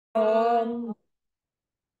on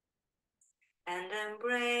and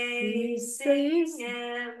embracing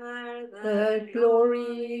ever the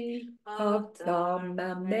glory of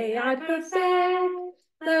Dharma. May I perfect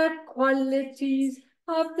the qualities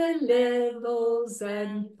of the levels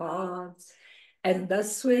and paths, and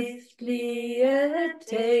thus swiftly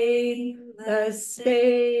attain the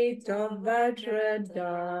state of Vajradhara.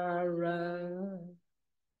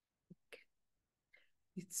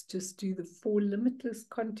 Let's just do the 4 limitless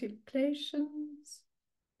contemplations.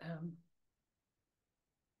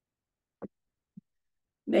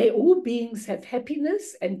 May all beings have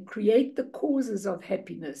happiness and create the causes of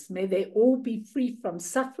happiness. May they all be free from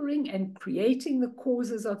suffering and creating the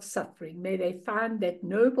causes of suffering. May they find that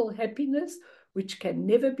noble happiness which can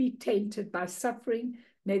never be tainted by suffering.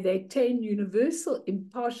 May they attain universal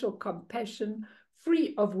impartial compassion,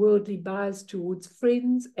 free of worldly bias towards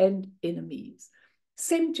friends and enemies.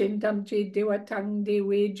 Semchen damche dewatang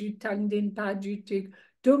dewe jutang den pa jutik,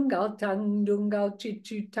 dungal tang dungal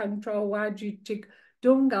chichu tang trawa jutik,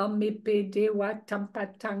 Dungal mipe dewa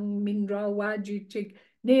tampatang minra wajutik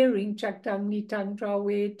nearing chaktang ni tang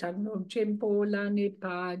trawe tang no chempo lane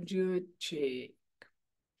pa jutik.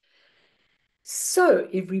 So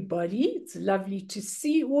everybody, it's lovely to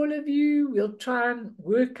see all of you. We'll try and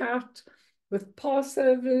work out with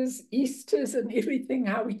Passovers, Easters and everything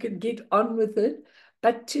how we can get on with it.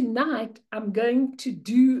 But tonight I'm going to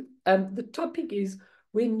do, the topic is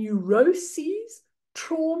when neuroses,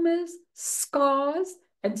 traumas, scars,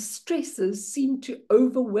 and stresses seem to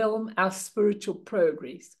overwhelm our spiritual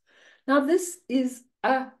progress. Now, this is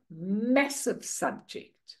a massive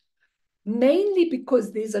subject, mainly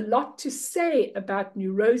because there's a lot to say about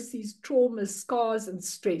neuroses, traumas, scars, and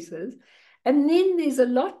stresses. And then there's a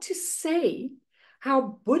lot to say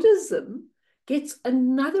how Buddhism gets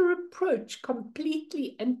another approach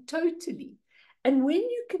completely and totally. And when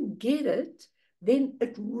you can get it, then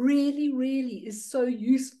it really, really is so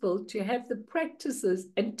useful to have the practices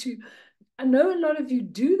and to, I know a lot of you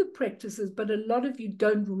do the practices, but a lot of you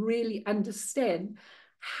don't really understand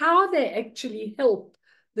how they actually help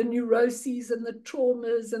the neuroses and the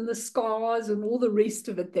traumas and the scars and all the rest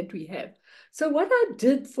of it that we have. So what I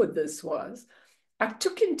did for this was I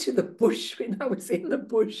took into the bush when I was in the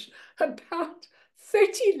bush about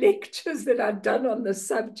 30 lectures that I'd done on the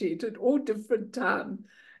subject at all different times.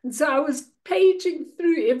 And so I was paging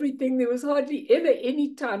through everything. There was hardly ever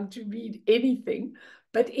any time to read anything.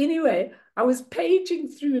 But anyway, I was paging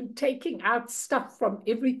through and taking out stuff from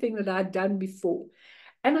everything that I'd done before.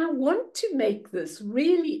 And I want to make this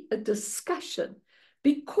really a discussion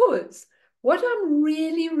because what I'm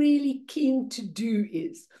really, really keen to do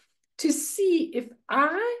is to see if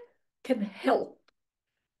I can help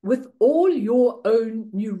with all your own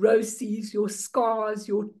neuroses, your scars,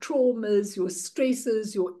 your traumas, your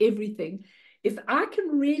stresses, your everything. If I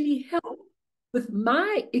can really help with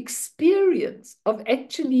my experience of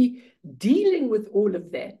actually dealing with all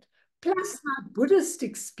of that, plus my Buddhist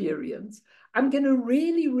experience, I'm going to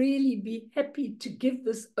really, really be happy to give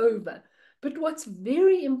this over. But what's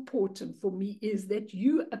very important for me is that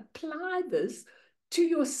you apply this to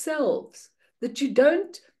yourselves, that you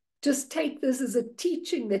don't just take this as a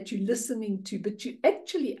teaching that you're listening to, but you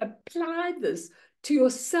actually apply this to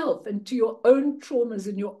yourself and to your own traumas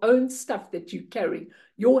and your own stuff that you carry,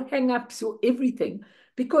 your hang-ups, your everything.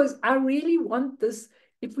 Because I really want this,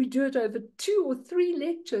 if we do it over 2 or 3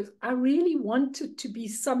 lectures, I really want it to be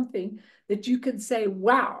something that you can say,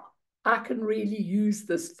 wow, I can really use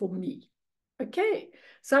this for me. Okay,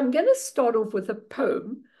 so I'm going to start off with a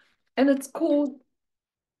poem, and it's called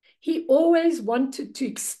He Always Wanted to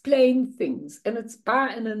Explain Things, and it's by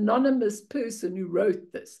an anonymous person who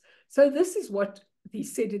wrote this. So this is what he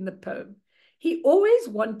said in the poem. He always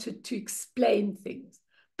wanted to explain things,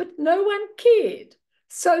 but no one cared.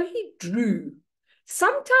 So he drew.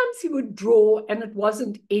 Sometimes he would draw and it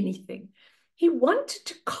wasn't anything. He wanted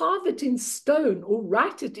to carve it in stone or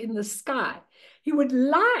write it in the sky. He would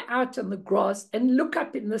lie out on the grass and look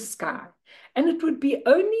up in the sky. And it would be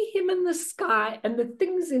only him in the sky and the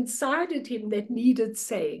things inside him that needed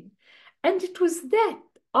saying. And it was that,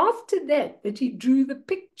 after that, that he drew the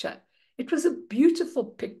picture. It was a beautiful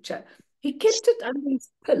picture. He kept it under his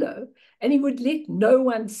pillow and he would let no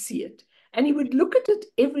one see it. And he would look at it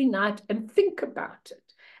every night and think about it.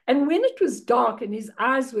 And when it was dark and his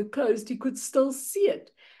eyes were closed, he could still see it.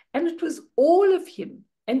 And it was all of him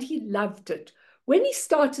and he loved it. When he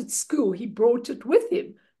started school, he brought it with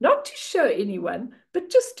him, not to show anyone, but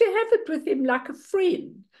just to have it with him like a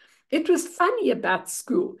friend. It was funny about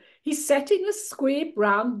school. He sat in a square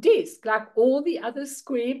brown desk, like all the other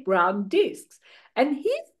square brown desks. And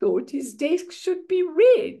he thought his desk should be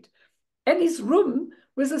red. And his room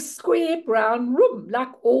was a square brown room,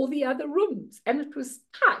 like all the other rooms. And it was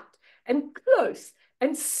tight and close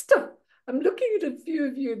and stiff. I'm looking at a few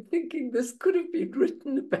of you and thinking this could have been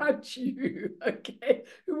written about you, okay,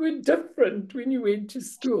 who were different when you went to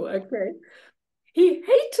school, okay? He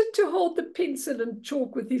hated to hold the pencil and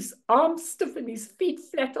chalk with his arms stiff and his feet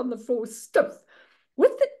flat on the floor, stiff.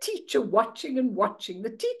 With the teacher watching and watching, the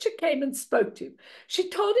teacher came and spoke to him. She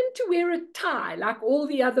told him to wear a tie like all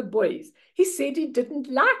the other boys. He said he didn't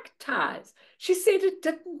like ties. She said it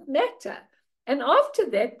didn't matter. And after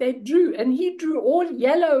that, they drew, and he drew all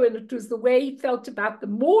yellow, and it was the way he felt about the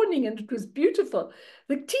morning, and it was beautiful.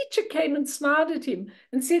 The teacher came and smiled at him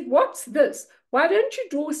and said, "What's this? Why don't you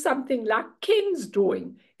draw something like Ken's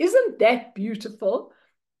drawing? Isn't that beautiful?"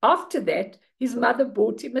 After that, his mother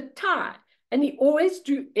bought him a tie, and he always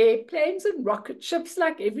drew airplanes and rocket ships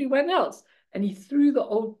like everyone else, and he threw the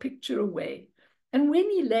old picture away. And when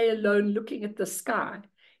he lay alone looking at the sky,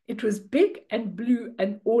 it was big and blue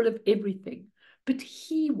and all of everything. But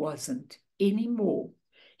he wasn't anymore.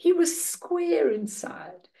 He was square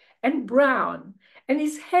inside and brown, and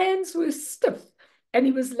his hands were stiff, and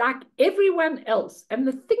he was like everyone else. And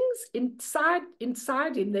the things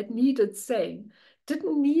inside him that needed saying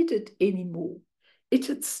didn't need it anymore. It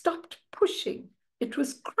had stopped pushing. It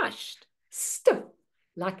was crushed, stiff,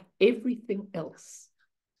 like everything else.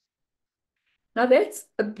 Now, that's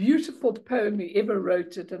a beautiful poem, whoever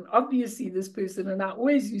wrote it. And obviously this person, and I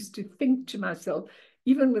always used to think to myself,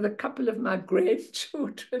 even with a couple of my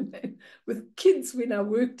grandchildren and with kids when I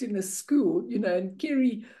worked in a school, you know, and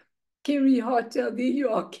Kerry Hartel, there you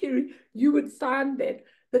are, Kerry, you would find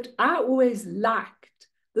that I always liked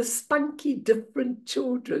the spunky, different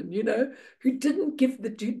children, you know, who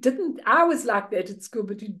didn't, I was like that at school,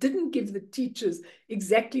 but who didn't give the teachers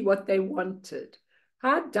exactly what they wanted.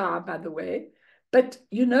 Hi, Di, by the way. But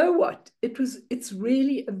you know what? It's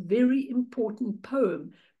really a very important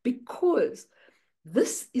poem, because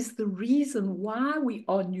this is the reason why we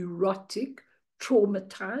are neurotic,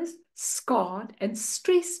 traumatized, scarred, and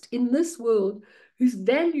stressed in this world whose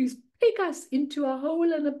values peg us into a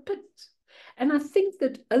hole and a pit. And I think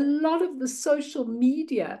that a lot of the social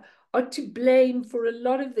media are to blame for a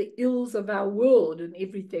lot of the ills of our world and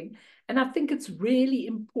everything. And I think it's really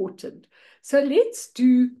important. So let's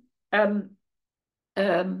do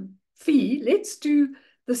Fee, let's do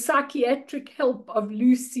the psychiatric help of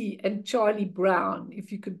Lucy and Charlie Brown,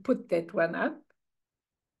 if you could put that one up.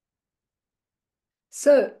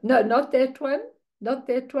 So, no, not that one, not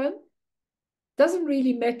that one. Doesn't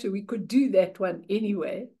really matter, we could do that one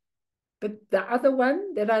anyway. But the other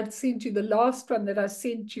one that I'd sent you, the last one that I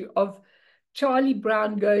sent you of Charlie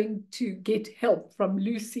Brown going to get help from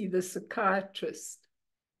Lucy, the psychiatrist.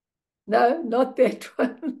 No, not that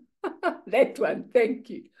one. That one,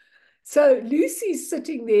 thank you. So Lucy's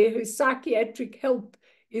sitting there, her psychiatric help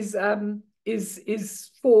is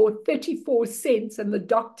for 34 cents, and the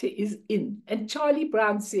doctor is in. And Charlie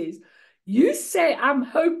Brown says, "You say I'm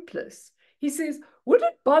hopeless." He says, "Would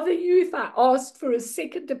it bother you if I asked for a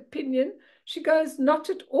second opinion?" She goes,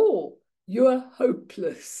 "Not at all. You're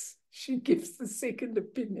hopeless." She gives the second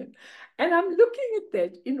opinion. And I'm looking at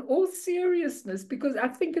that in all seriousness, because I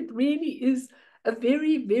think it really is a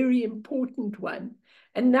very, very important one.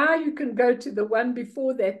 And now you can go to the one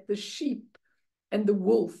before that, the sheep and the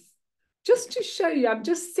wolf. Just to show you, I'm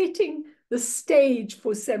just setting the stage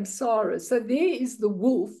for samsara. So there is the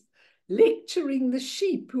wolf lecturing the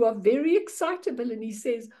sheep, who are very excitable. And he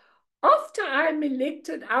says, "After I'm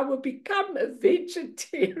elected, I will become a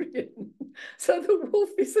vegetarian." So the wolf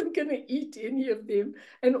isn't going to eat any of them.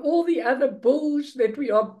 And all the other bulge that we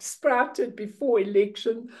are sprouted before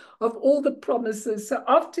election of all the promises. So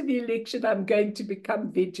after the election, I'm going to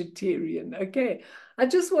become vegetarian. Okay. I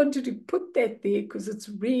just wanted to put that there because it's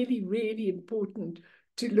really, really important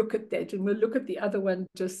to look at that. And we'll look at the other one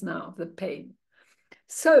just now, the pain.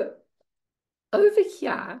 So over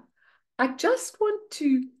here, I just want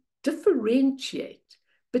to differentiate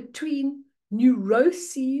between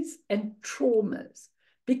neuroses and traumas,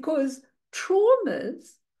 because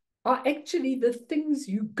traumas are actually the things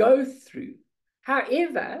you go through.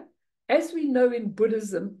 However, as we know in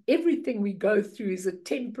Buddhism, everything we go through is a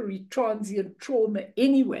temporary, transient trauma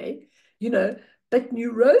anyway, you know, but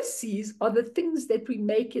neuroses are the things that we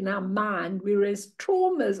make in our mind, whereas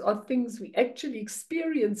traumas are things we actually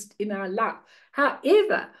experienced in our life.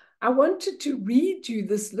 However, I wanted to read you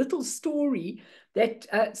this little story that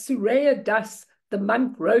Surya Das, the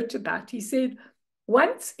monk, wrote about. He said,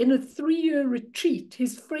 Once in a 3-year retreat,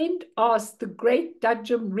 his friend asked the great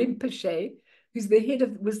Dajjam Rinpoche, was the head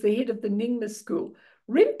of the Nyingma school,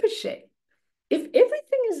 Rinpoche, if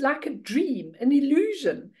everything is like a dream, an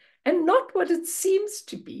illusion, and not what it seems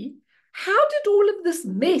to be, how did all of this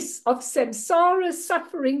mess of samsara,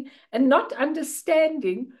 suffering, and not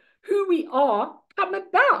understanding who we are come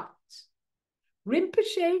about?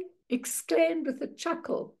 Rinpoche exclaimed with a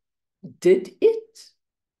chuckle, did it?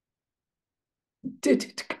 Did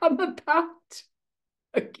it come about?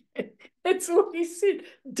 Okay, that's all he said.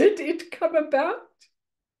 Did it come about?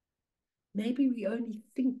 Maybe we only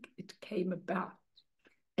think it came about,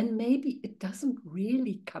 and maybe it doesn't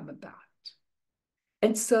really come about.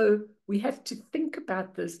 And so we have to think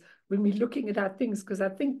about this when we're looking at our things, because I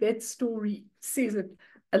think that story says it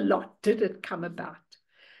a lot. Did it come about?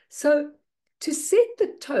 So to set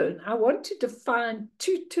the tone, I want to define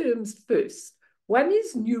 2 terms first. One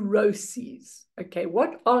is neuroses. Okay,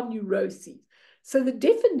 what are neuroses? So the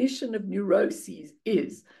definition of neuroses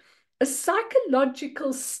is a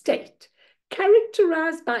psychological state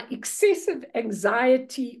characterized by excessive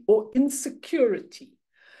anxiety or insecurity.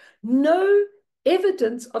 No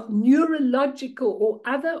evidence of neurological or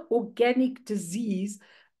other organic disease,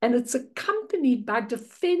 and it's accompanied by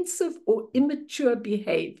defensive or immature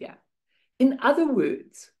behavior. In other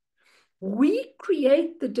words, we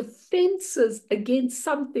create the defenses against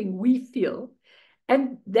something we feel,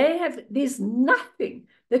 and there's nothing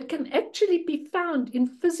that can actually be found in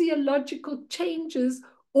physiological changes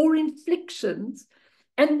or inflictions.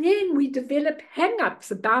 And then we develop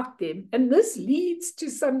hang-ups about them, and this leads to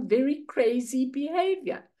some very crazy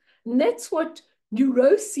behavior. And that's what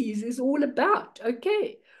neuroses is all about.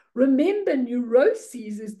 Okay, remember,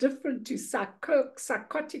 neuroses is different to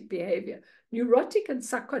psychotic behavior, neurotic and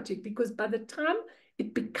psychotic, because by the time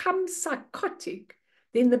it becomes psychotic,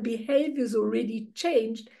 then the behavior is already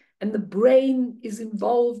changed and the brain is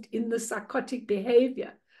involved in the psychotic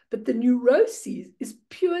behavior. But the neuroses is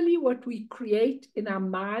purely what we create in our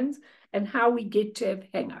minds and how we get to have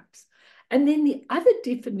hang-ups. And then the other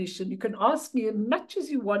definition, you can ask me as much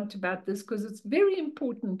as you want about this, because it's very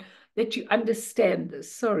important that you understand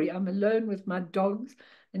this. Sorry, I'm alone with my dogs,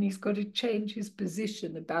 and he's got to change his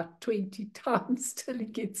position about 20 times till he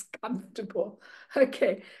gets comfortable.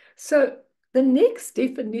 Okay, so the next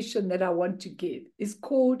definition that I want to give is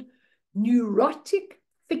called neurotic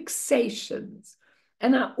fixations.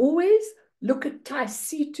 And I always look at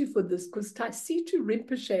Taisitu for this, because Taisitu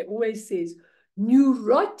Rinpoche always says,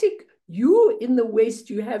 neurotic, you in the West,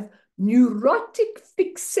 you have neurotic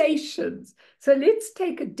fixations. So let's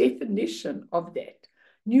take a definition of that.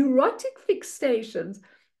 Neurotic fixations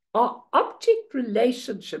are object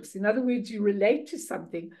relationships. In other words, you relate to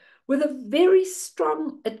something with a very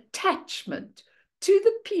strong attachment to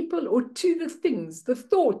the people or to the things, the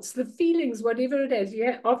thoughts, the feelings, whatever it is,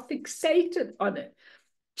 you are fixated on it,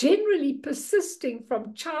 generally persisting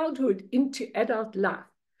from childhood into adult life.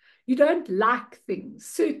 You don't like things,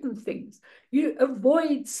 certain things. You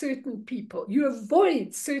avoid certain people. You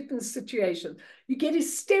avoid certain situations. You get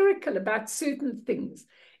hysterical about certain things.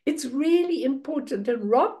 It's really important. And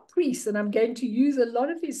Rob Priest, and I'm going to use a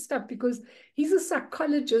lot of his stuff because he's a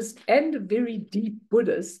psychologist and a very deep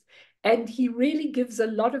Buddhist, and he really gives a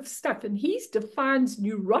lot of stuff. And he defines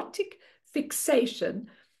neurotic fixation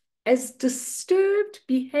as disturbed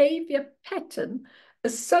behavior pattern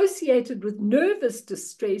associated with nervous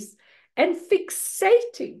distress and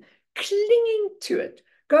fixating, clinging to it,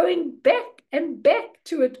 going back and back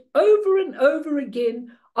to it over and over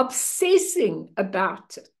again, obsessing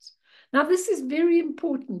about it. Now, this is very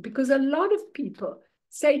important because a lot of people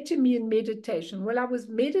say to me in meditation, well, I was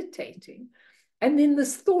meditating, and then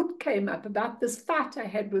this thought came up about this fight I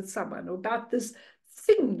had with someone, or about this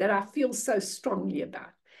thing that I feel so strongly about.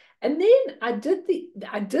 And then I did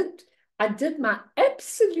my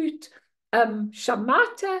absolute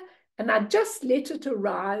shamatha, and I just let it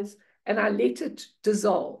arise and I let it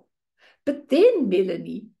dissolve. But then,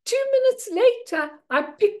 Melanie, 2 minutes later, I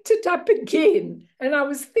picked it up again and I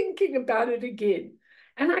was thinking about it again.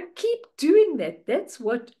 And I keep doing that. That's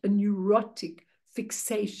what a neurotic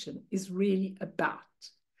fixation is really about.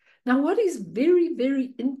 Now, what is very,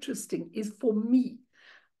 very interesting is, for me,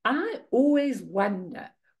 I always wonder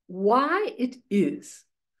why it is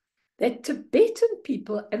that Tibetan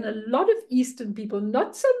people and a lot of Eastern people,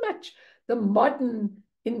 not so much the modern,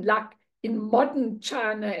 in modern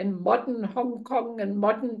China and modern Hong Kong and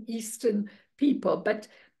modern Eastern people, but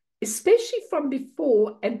especially from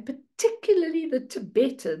before, and particularly the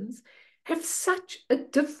Tibetans, have such a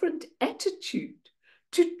different attitude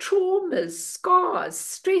to traumas, scars,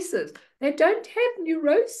 stresses. They don't have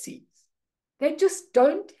neuroses. They just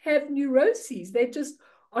don't have neuroses. They just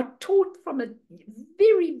are taught from a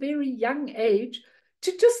very, very young age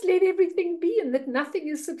to just let everything be, and that nothing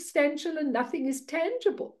is substantial and nothing is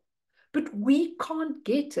tangible. But we can't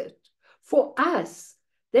get it. For us,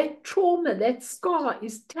 that trauma, that scar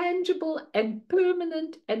is tangible and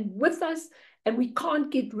permanent and with us, and we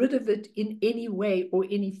can't get rid of it in any way or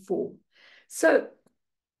any form. So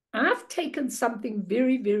I've taken something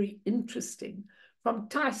very, very interesting from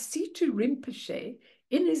Taisitu Rinpoche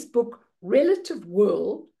in his book, Relative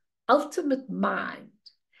World, Ultimate Mind.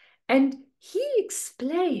 And he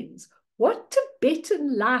explains what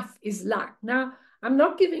Tibetan life is like. Now, I'm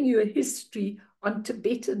not giving you a history on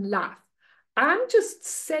Tibetan life. I'm just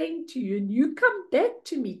saying to you, and you come back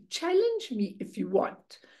to me, challenge me if you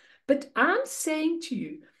want. But I'm saying to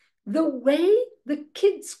you, the way the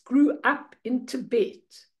kids grew up in Tibet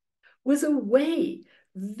was a way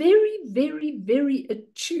very, very, very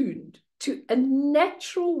attuned to a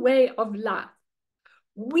natural way of life.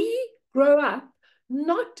 We grow up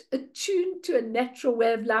not attuned to a natural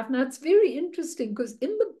way of life. Now, it's very interesting because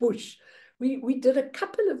in the bush, we did a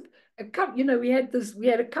couple, you know, we had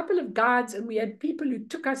a couple of guides, and we had people who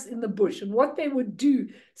took us in the bush. And what they would do,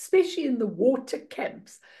 especially in the water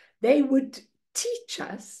camps, they would teach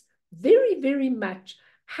us very, very much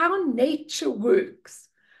how nature works.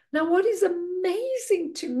 Now, what is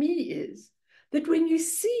amazing to me is that when you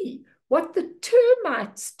see what the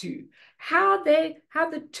termites do, how the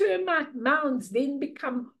termite mounds then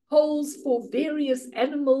become holes for various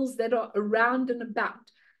animals that are around and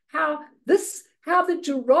about, how the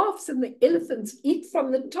giraffes and the elephants eat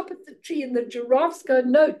from the top of the tree, and the giraffes go,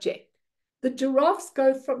 no, Jack. The giraffes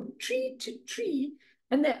go from tree to tree,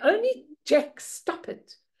 and they only, Jack, stop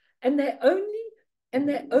it. And they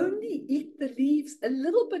only eat the leaves, a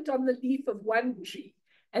little bit on the leaf of one tree.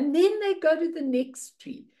 And then they go to the next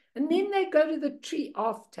tree. And then they go to the tree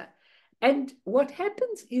after. And what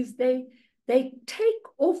happens is they take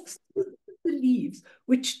off the leaves,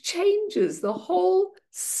 which changes the whole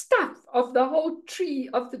stuff of the whole tree,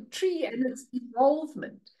 and its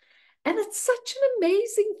evolvement. And it's such an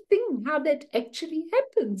amazing thing how that actually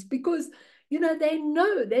happens, because, you know,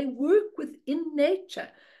 they work within nature.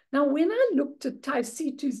 Now, when I looked at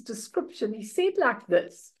Taisitu's description, he said like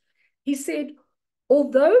this. He said,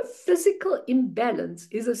 although physical imbalance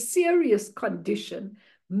is a serious condition,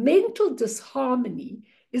 mental disharmony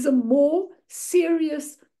is a more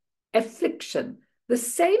serious affliction. The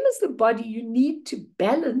same as the body, you need to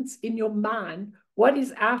balance in your mind what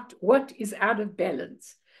is out of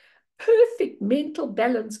balance. Perfect mental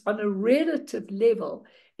balance on a relative level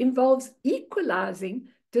involves equalizing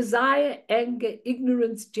desire, anger,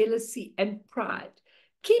 ignorance, jealousy, and pride.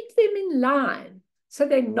 Keep them in line so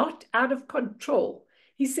they're not out of control.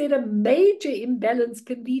 He said a major imbalance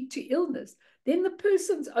can lead to illness. Then the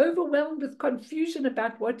person's overwhelmed with confusion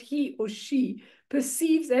about what he or she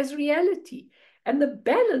perceives as reality. And the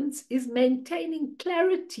balance is maintaining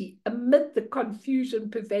clarity amid the confusion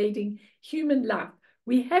pervading human life.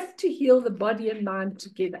 We have to heal the body and mind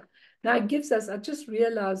together. Now it gives us, I just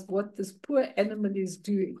realized what this poor animal is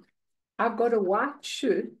doing. I've got a white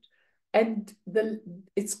shirt, and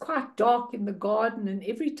it's quite dark in the garden, and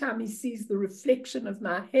every time he sees the reflection of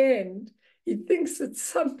my hand, he thinks it's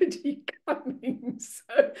somebody coming.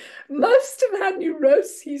 So most of our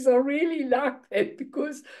neuroses are really like that,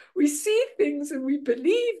 because we see things and we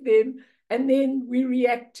believe them, and then we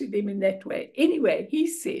react to them in that way. Anyway, he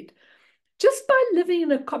said, just by living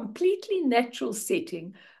in a completely natural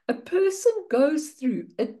setting, a person goes through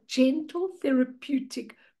a gentle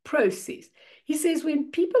therapeutic process. He says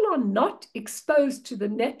when people are not exposed to the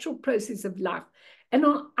natural process of life and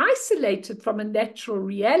are isolated from a natural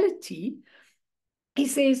reality, he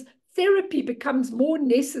says therapy becomes more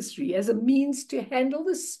necessary as a means to handle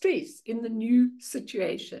the stress in the new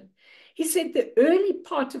situation. He said the early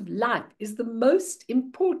part of life is the most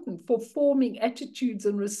important for forming attitudes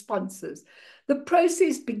and responses. The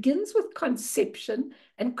process begins with conception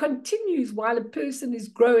and continues while a person is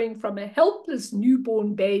growing from a helpless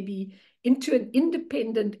newborn baby into an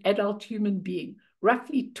independent adult human being,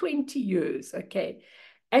 roughly 20 years, okay?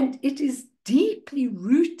 And it is deeply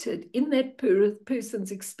rooted in that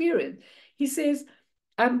person's experience. He says,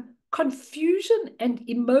 confusion and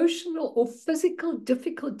emotional or physical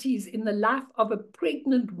difficulties in the life of a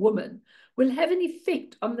pregnant woman will have an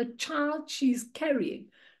effect on the child she's carrying.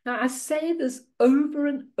 Now, I say this over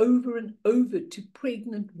and over and over to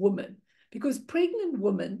pregnant women, because pregnant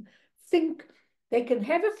women think they can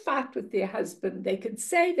have a fight with their husband. They can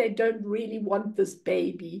say they don't really want this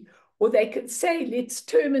baby, or they can say, let's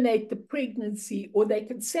terminate the pregnancy, or they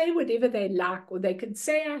can say whatever they like, or they can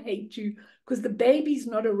say, I hate you, because the baby's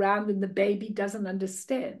not around and the baby doesn't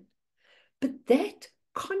understand. But that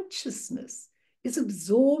consciousness is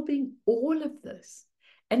absorbing all of this.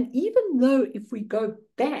 And even though if we go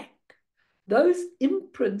back, those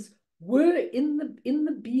imprints were in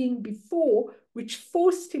the being before, which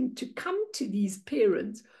forced him to come to these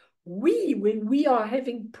parents, we, when we are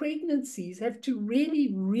having pregnancies, have to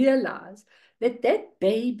really realize that that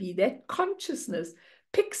baby, that consciousness,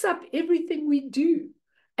 picks up everything we do.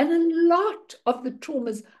 And a lot of the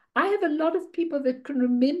traumas, I have a lot of people that can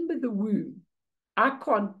remember the womb. I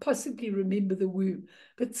can't possibly remember the womb,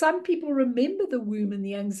 but some people remember the womb and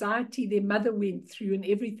the anxiety their mother went through and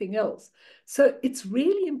everything else. So it's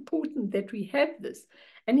really important that we have this.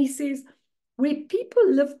 And he says, where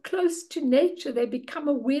people live close to nature, they become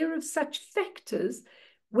aware of such factors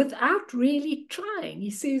without really trying.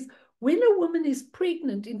 He says, when a woman is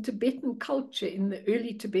pregnant in Tibetan culture, in the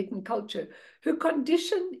early Tibetan culture, her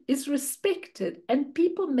condition is respected and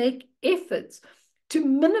people make efforts to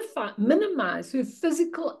minimize her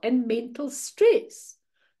physical and mental stress.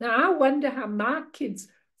 Now, I wonder how my kids'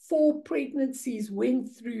 4 pregnancies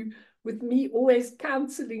went through, with me always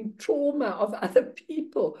counseling trauma of other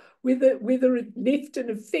people, whether it left an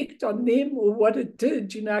effect on them or what it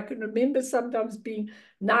did. You know, I can remember sometimes being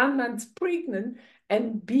 9 months pregnant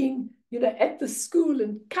and being, you know, at the school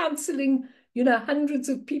and counseling, you know, hundreds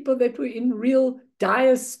of people that were in real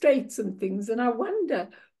dire straits and things. And I wonder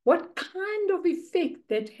what kind of effect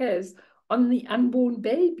that has on the unborn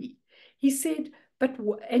baby. He said,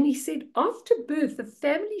 he said, after birth, the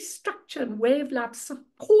family structure and way of life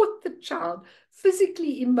support the child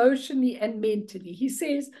physically, emotionally, and mentally. He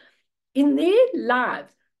says, in their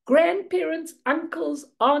lives, grandparents, uncles,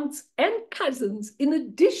 aunts, and cousins, in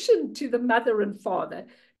addition to the mother and father,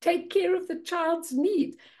 take care of the child's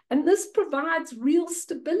needs. And this provides real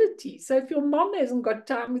stability. So if your mom hasn't got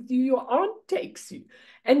time with you, your aunt takes you,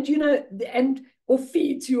 and you know, or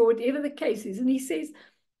feeds you, or whatever the case is. And he says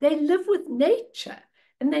they live with nature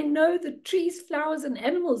and they know the trees, flowers, and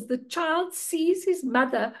animals. The child sees his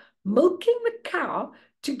mother milking the cow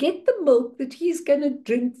to get the milk that he's going to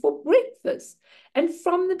drink for breakfast. And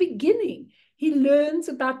from the beginning, he learns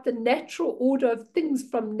about the natural order of things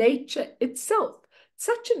from nature itself.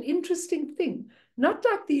 Such an interesting thing, not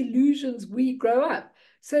like the illusions we grow up.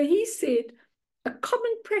 So he said, a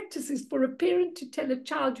common practice is for a parent to tell a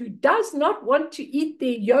child who does not want to eat their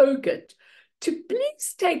yogurt to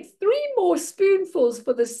please take 3 more spoonfuls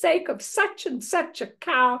for the sake of such and such a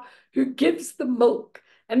cow who gives the milk.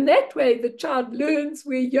 And that way the child learns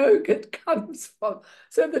where yogurt comes from.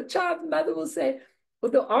 So the child's mother will say, or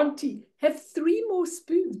the auntie, have 3 more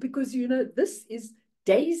spoons because, you know, this is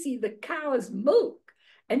Daisy the cow's milk.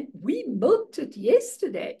 And we milked it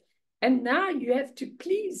yesterday. And now you have to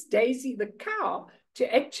please Daisy the cow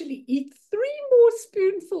to actually eat 3 more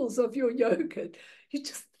spoonfuls of your yogurt. You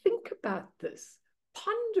just think about this,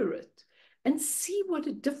 ponder it, and see what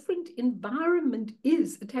a different environment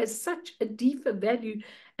is. It has such a deeper value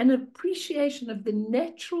and appreciation of the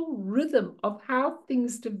natural rhythm of how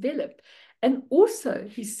things develop. And also,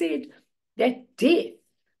 he said that death,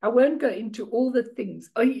 I won't go into all the things.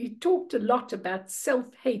 Oh, he talked a lot about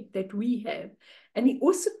self-hate that we have. And he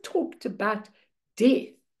also talked about death,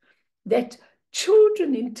 that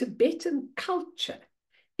children in Tibetan culture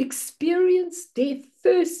experience death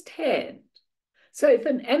firsthand. So if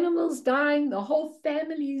an animal's dying, the whole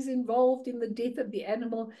family is involved in the death of the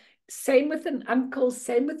animal. Same with an uncle,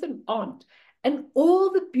 same with an aunt. And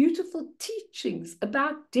all the beautiful teachings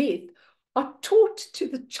about death are taught to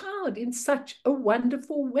the child in such a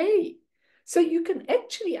wonderful way. So you can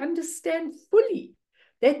actually understand fully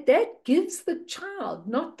that that gives the child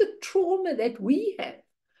not the trauma that we have.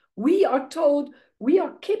 We are told we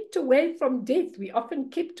are kept away from death. We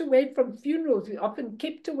often kept away from funerals. We often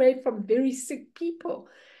kept away from very sick people.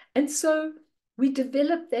 And so we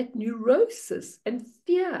develop that neurosis and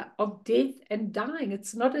fear of death and dying.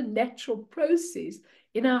 It's not a natural process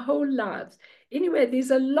in our whole lives. Anyway,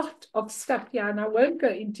 there's a lot of stuff here, and I won't go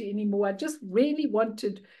into any more. I just really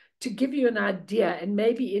wanted to give you an idea, and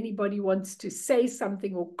maybe anybody wants to say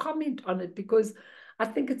something or comment on it, because I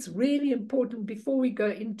think it's really important before we go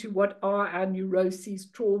into what are our neuroses,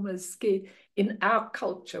 traumas, scare in our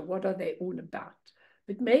culture, what are they all about?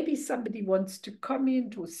 But maybe somebody wants to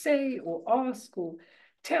comment or say or ask or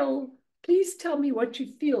tell. Please tell me what you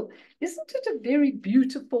feel. Isn't it a very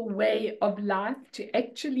beautiful way of life to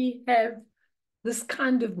actually have this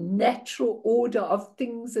kind of natural order of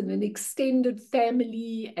things and an extended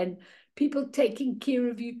family and people taking care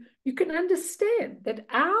of you? You can understand that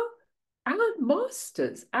our our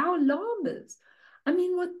masters, our lamas. I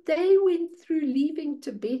mean, what they went through leaving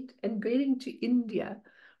Tibet and getting to India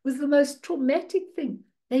was the most traumatic thing.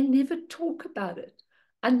 They never talk about it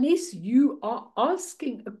unless you are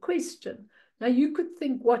asking a question. Now, you could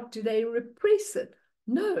think, what, do they repress it?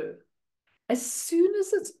 No. As soon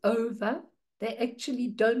as it's over, they actually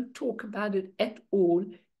don't talk about it at all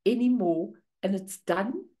anymore, and it's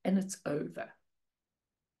done and it's over.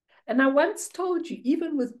 And I once told you,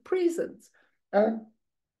 even with presents, uh,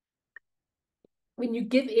 when you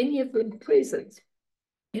give any of them presents,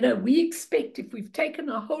 we expect, if we've taken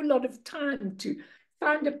a whole lot of time to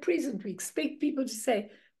find a present, we expect people to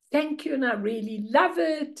say, thank you, and I really love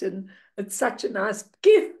it, and it's such a nice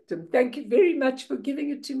gift, and thank you very much for giving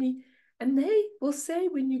it to me. And they will say,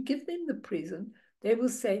 when you give them the present, they will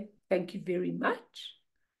say, thank you very much,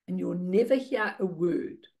 and you'll never hear a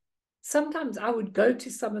word. Sometimes I would go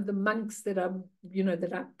to some of the monks that I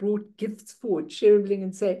brought gifts for, Cherubling,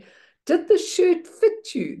 and say, did the shirt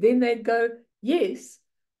fit you? Then they'd go, yes,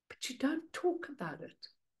 but you don't talk about it.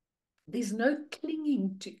 There's no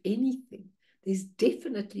clinging to anything. There's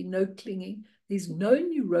definitely no clinging. There's no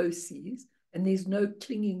neuroses, and there's no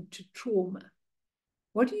clinging to trauma.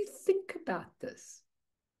 What do you think about this?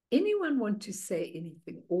 Anyone want to say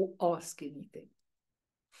anything or ask anything?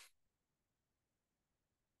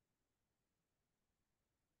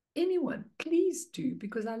 Anyone, please do,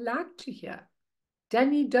 because I like to hear.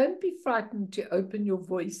 Danny, don't be frightened to open your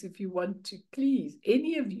voice if you want to. Please,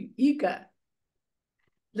 any of you, eager.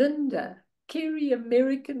 Linda, Kerry,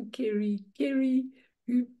 American Kerry,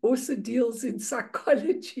 who also deals in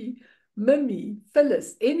psychology, Mimi,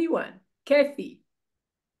 Phyllis, anyone, Kathy.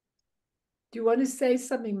 Do you want to say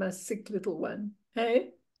something, my sick little one? Hey?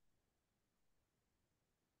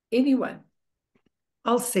 Anyone?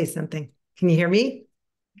 I'll say something. Can you hear me?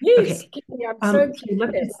 Yes, Okay. Kerry, I'm so glad. So let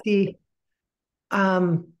me see.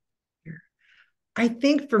 Um, I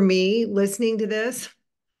think for me, listening to this,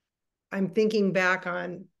 I'm thinking back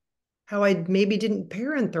on how I maybe didn't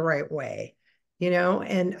parent the right way,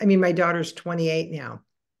 and I mean, my daughter's 28 now,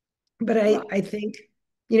 but I think,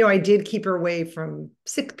 I did keep her away from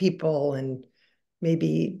sick people, and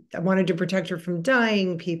maybe I wanted to protect her from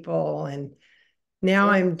dying people. And now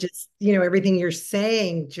I'm just, everything you're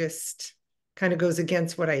saying just kind of goes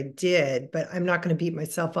against what I did, but I'm not going to beat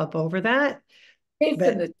myself up over that. But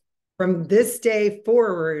Definitely. from this day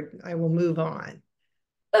forward, I will move on.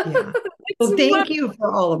 Yeah. Well, thank you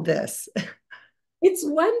for all of this. It's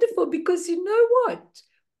wonderful because you know what?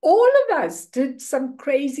 All of us did some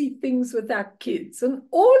crazy things with our kids, and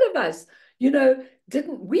all of us, we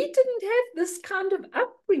didn't have this kind of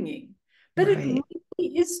upbringing. But it Right.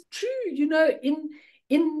 really is true,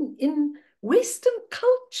 in Western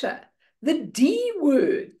culture, the D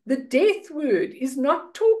word, the death word, is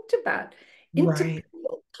not talked about. In Right.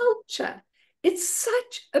 Tibetan culture, it's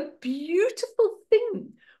such a beautiful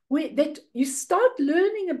thing that you start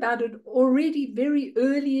learning about it already very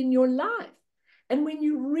early in your life. And when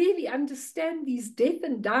you really understand these death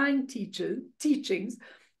and dying teachings,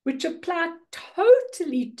 which apply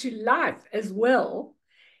totally to life as well,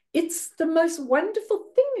 it's the most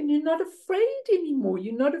wonderful thing. And you're not afraid anymore.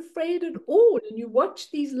 You're not afraid at all. And you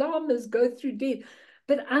watch these lamas go through death.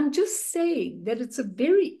 But I'm just saying that it's a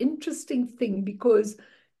very interesting thing because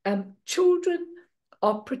children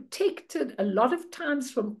are protected a lot of times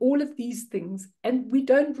from all of these things, and we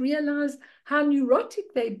don't realize how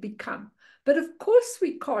neurotic they become. But of course,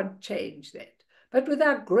 we can't change that. But with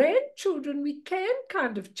our grandchildren, we can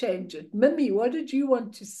kind of change it. Mimi, what did you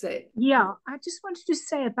want to say? Yeah, I just wanted to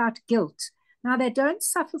say about guilt. Now, they don't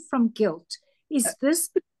suffer from guilt. Is this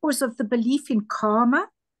because of the belief in karma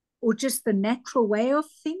or just the natural way of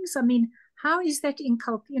things? I mean, how is that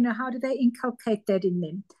how do they inculcate that in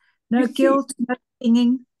them? No guilt, no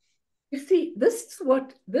thinking. You see, this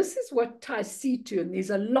is what ties to, and there's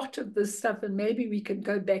a lot of this stuff, and maybe we can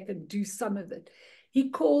go back and do some of it. He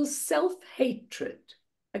calls self-hatred.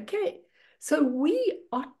 Okay, so we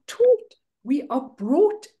are taught, we are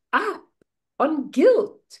brought up on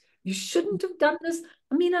guilt. You shouldn't have done this.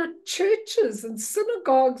 I mean, our churches and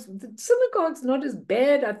synagogues, the synagogue's not as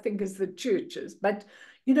bad, I think, as the churches, but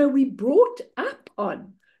we brought up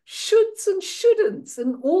on shoulds and shouldn'ts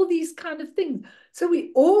and all these kind of things. So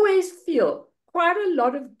we always feel quite a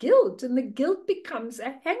lot of guilt, and the guilt becomes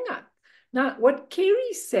a hang up. Now, what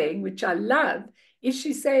Kerry's saying, which I love, is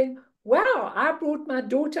she's saying, wow, I brought my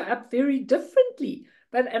daughter up very differently,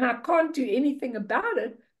 and I can't do anything about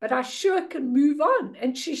it, but I sure can move on.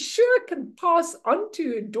 And she sure can pass on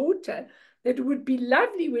to her daughter that it would be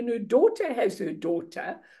lovely when her daughter has her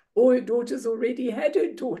daughter, or her daughter's already had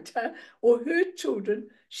her daughter, or her children.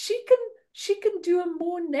 she can do a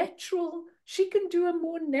more natural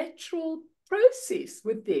process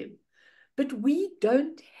with them. But we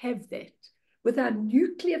don't have that with our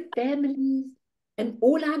nuclear families and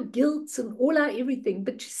all our guilts and all our everything.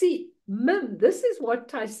 But you see, Mim, this is what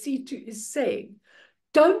Taisitu is saying.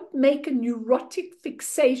 Don't make a neurotic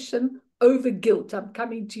fixation over guilt. I'm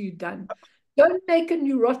coming to you, Dan. Don't make a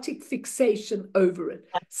neurotic fixation over it.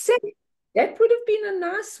 Say, that would have been a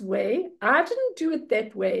nice way. I didn't do it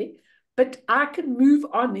that way, but I can move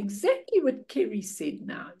on. Exactly what Kerry said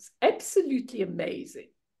now. It's absolutely amazing.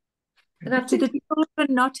 And I Do think the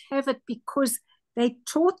children not have it because they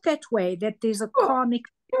taught that way, that there's a karmic?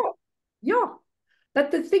 Yeah.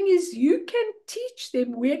 But the thing is, you can teach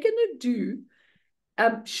them. We're going to do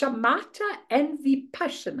shamatha and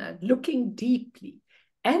vipassana, looking deeply,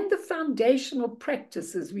 and the foundational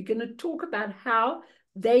practices. We're going to talk about how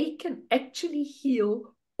they can actually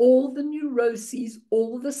heal all the neuroses,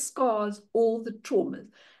 all the scars, all the traumas.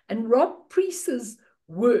 And Rob Priest's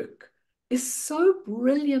work is so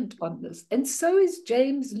brilliant on this. And so is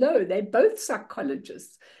James Lowe. They're both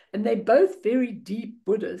psychologists and they're both very deep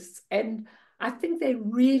Buddhists. And I think they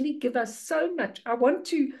really give us so much. I want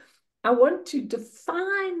to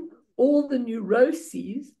define all the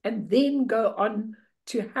neuroses and then go on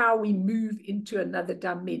to how we move into another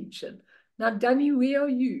dimension. Now, Danny, where are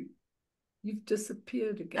you? You've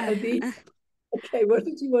disappeared again. Okay, what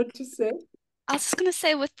did you want to say? I was just going to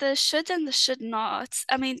say with the should and the should not,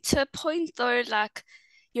 I mean, to a point though, like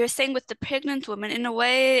you're saying with the pregnant woman, in a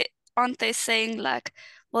way, aren't they saying like,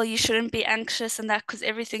 well, you shouldn't be anxious and that because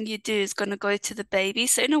everything you do is going to go to the baby.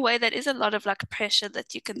 So in a way, that is a lot of like pressure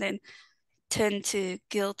that you can then turn to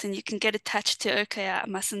guilt and you can get attached to, okay, I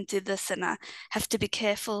mustn't do this and I have to be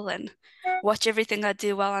careful and watch everything I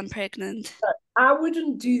do while I'm pregnant. I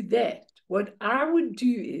wouldn't do that. What I would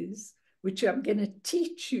do is, which I'm going to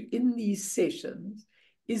teach you in these sessions,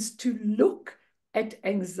 is to look at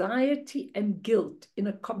anxiety and guilt in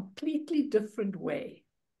a completely different way.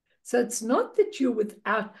 So it's not that you're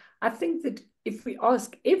without. I think that if we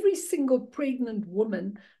ask every single pregnant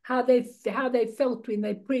woman how they felt when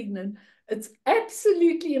they're pregnant, it's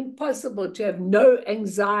absolutely impossible to have no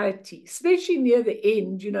anxiety, especially near the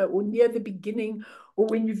end, or near the beginning, or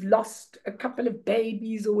when you've lost a couple of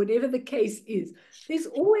babies or whatever the case is. There's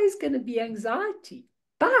always going to be anxiety.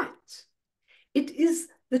 But it is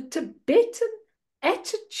the Tibetan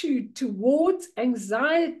attitude towards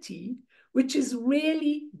anxiety which is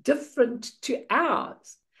really different to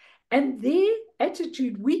ours. And their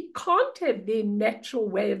attitude, we can't have their natural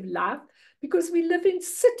way of life because we live in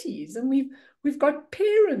cities and we've got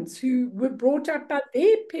parents who were brought up by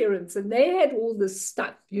their parents and they had all this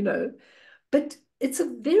stuff, But it's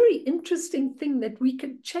a very interesting thing that we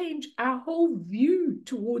can change our whole view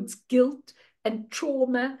towards guilt and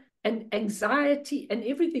trauma and anxiety and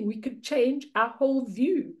everything. We could change our whole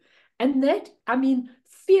view. And that, I mean,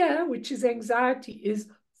 fear, which is anxiety, is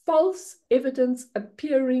false evidence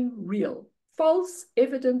appearing real. False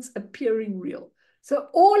evidence appearing real. So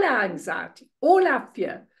all our anxiety, all our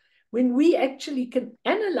fear, when we actually can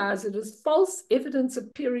analyze it as false evidence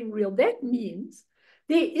appearing real, that means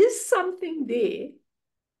there is something there,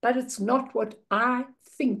 but it's not what I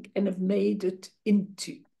think and have made it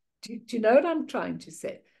into. Do you know what I'm trying to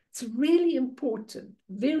say? It's really important,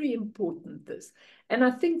 very important, this. And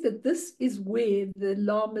I think that this is where the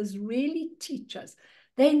lamas really teach us.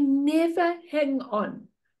 They never hang on.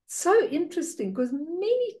 So interesting, because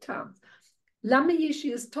many times Lama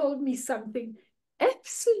Yeshe has told me something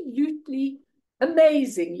absolutely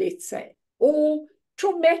amazing, let's say, or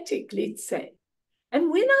traumatic, let's say.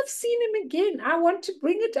 And when I've seen him again, I want to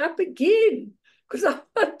bring it up again because I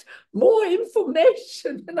want more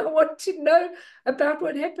information and I want to know about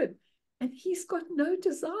what happened. And he's got no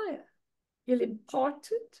desire. He'll impart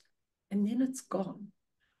it and then it's gone.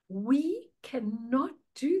 We cannot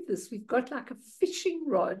do this. We've got like a fishing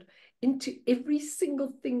rod into every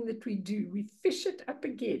single thing that we do. We fish it up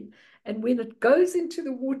again. And when it goes into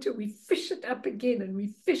the water, we fish it up again and we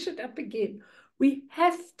fish it up again. We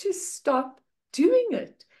have to stop doing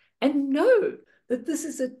it and know that this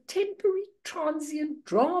is a temporary, transient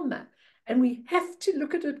drama. And we have to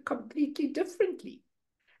look at it completely differently.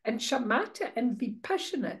 And shamatha and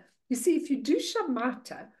vipassana, you see, if you do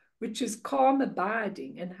shamatha, which is calm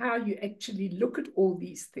abiding and how you actually look at all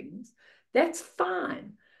these things, that's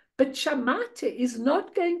fine. But shamatha is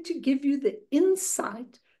not going to give you the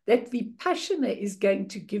insight that vipassana is going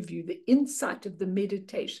to give you, the insight of the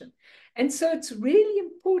meditation. And so it's really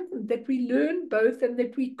important that we learn both and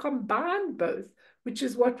that we combine both, which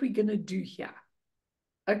is what we're going to do here.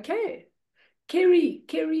 Okay.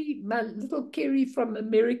 Kerry, my little Kerry from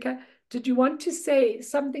America, did you want to say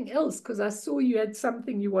something else? Because I saw you had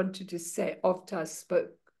something you wanted to say after I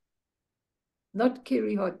spoke. Not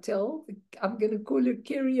Kerry Hotel. I'm going to call her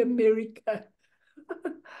Kerry America.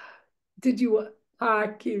 Did you? Hi,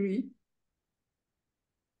 Kerry.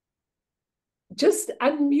 Just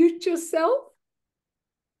unmute yourself.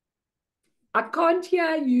 I can't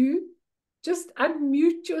hear you. Just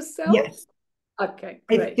unmute yourself. Yes. Okay,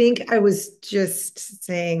 I great. think I was just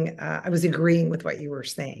saying, I was agreeing with what you were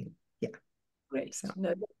saying. Yeah. Great. So,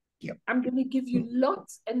 No, yep. I'm going to give you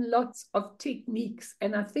lots and lots of techniques.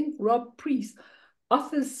 And I think Rob Priest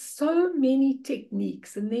offers so many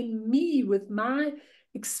techniques. And then me, with my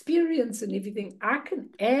experience and everything, I can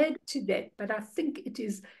add to that. But I think it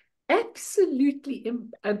is absolutely,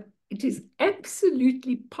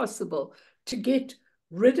 possible to get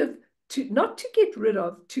rid of, not to get rid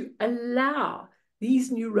of, to allow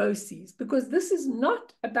these neuroses, because this is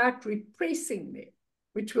not about repressing them,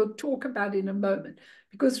 which we'll talk about in a moment,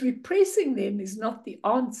 because repressing them is not the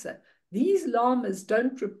answer. These lamas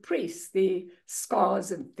don't repress their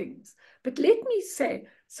scars and things. But let me say,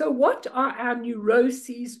 so what are our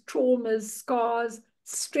neuroses, traumas, scars,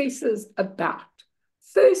 stresses about?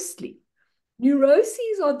 Firstly,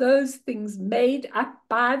 neuroses are those things made up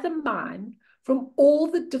by the mind from all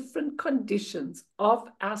the different conditions of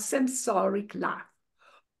our samsaric life.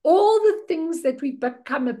 All the things that we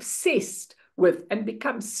become obsessed with and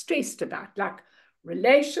become stressed about, like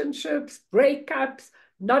relationships, breakups,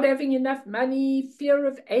 not having enough money, fear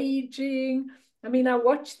of aging. I mean, I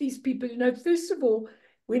watch these people, first of all,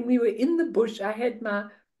 when we were in the bush, I had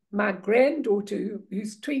my granddaughter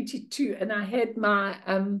who's 22, and I had my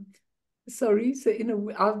sorry, so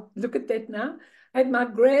I'll look at that now. I had my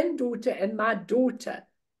granddaughter and my daughter,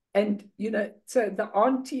 and so the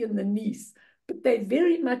auntie and the niece, but they're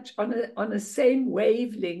very much on a same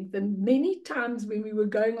wavelength. And many times when we were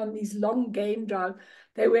going on these long game drives,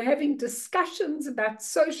 they were having discussions about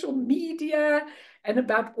social media and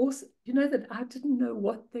about also, that I didn't know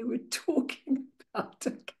what they were talking about.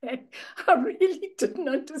 Okay, I really didn't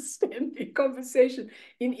understand their conversation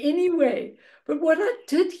in any way. But what I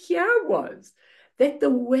did hear was that the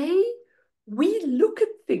way we look at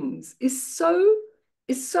things is so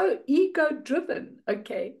ego-driven,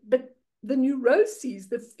 okay? But the neuroses,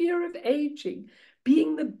 the fear of aging,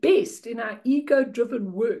 being the best in our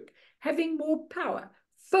ego-driven work, having more power,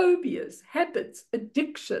 phobias, habits,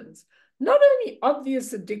 addictions, not only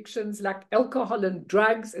obvious addictions like alcohol and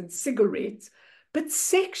drugs and cigarettes, but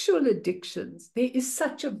sexual addictions. There is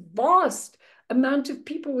such a vast amount of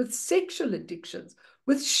people with sexual addictions,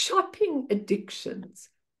 with shopping addictions.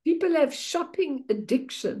 People have shopping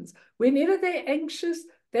addictions. Whenever they're anxious,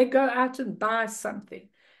 they go out and buy something.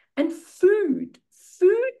 And food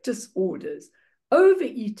disorders,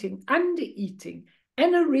 overeating, undereating,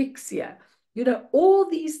 anorexia, all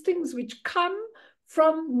these things which come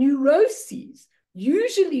from neuroses.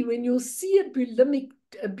 Usually when you'll see a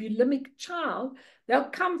bulimic child, they'll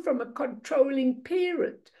come from a controlling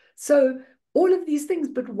parent. So all of these things,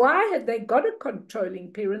 but why have they got a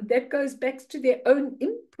controlling parent? That goes back to their own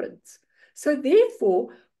imprints. So therefore,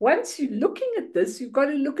 once you're looking at this, you've got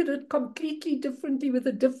to look at it completely differently with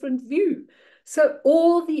a different view. So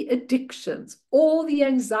all the addictions, all the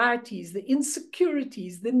anxieties, the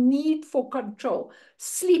insecurities, the need for control,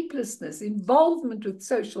 sleeplessness, involvement with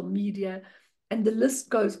social media, and the list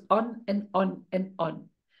goes on and on and on.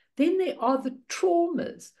 Then there are the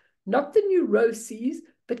traumas, not the neuroses,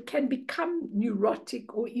 but can become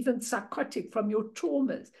neurotic or even psychotic from your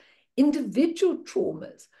traumas. Individual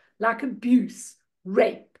traumas like abuse,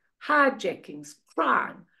 rape, hijackings,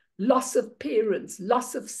 crime, loss of parents,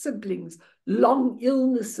 loss of siblings, long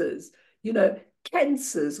illnesses,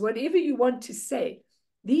 cancers, whatever you want to say.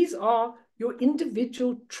 These are your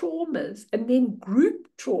individual traumas, and then group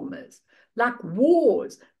traumas like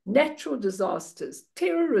wars, natural disasters,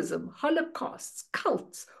 terrorism, holocausts,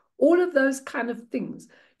 cults, all of those kind of things.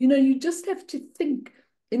 You just have to think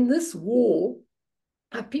in this war.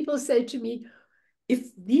 People say to me,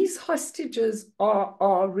 if these hostages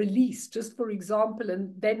are released, just for example,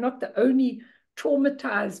 and they're not the only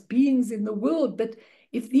traumatized beings in the world, but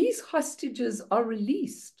if these hostages are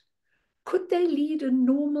released, could they lead a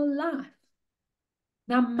normal life?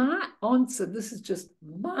 Now, my answer, this is just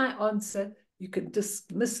my answer, you can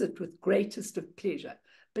dismiss it with greatest of pleasure,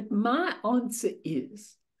 but my answer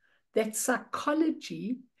is that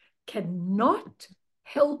psychology cannot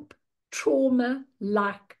help trauma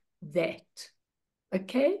like that.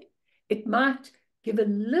 Okay? It might give a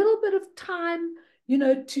little bit of time,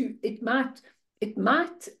 it might it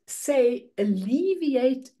might say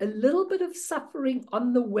alleviate a little bit of suffering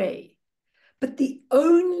on the way. But the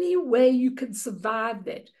only way you can survive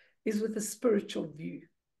that is with a spiritual view.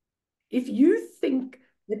 If you think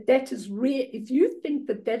that that is rare, if you think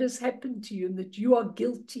that that has happened to you and that you are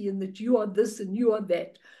guilty and that you are this and you are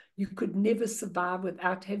that, you could never survive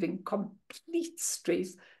without having complete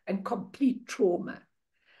stress and complete trauma.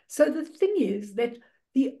 So the thing is that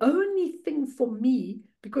the only thing for me,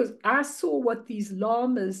 because I saw what these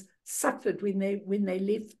lamas suffered when they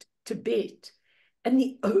left Tibet, and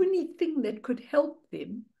the only thing that could help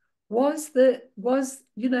them was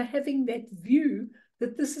having that view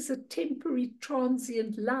that this is a temporary,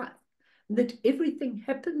 transient life, and that everything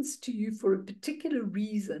happens to you for a particular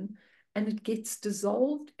reason, and it gets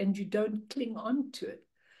dissolved, and you don't cling on to it.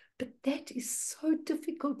 But that is so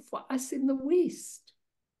difficult for us in the West.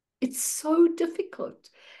 It's so difficult.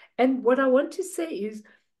 And what I want to say is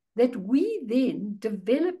that we then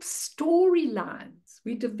develop storylines.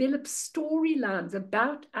 We develop storylines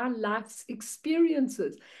about our life's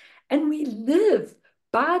experiences. And we live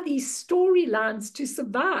by these storylines to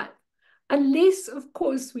survive. Unless, of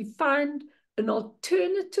course, we find an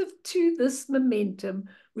alternative to this momentum,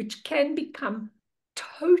 which can become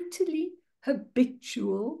totally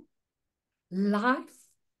habitual life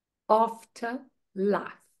after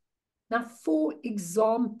life. Now, for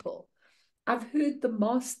example, I've heard the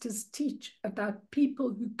masters teach about people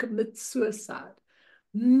who commit suicide.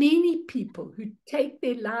 Many people who take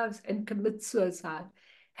their lives and commit suicide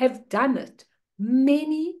have done it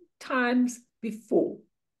many times before.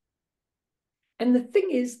 And the thing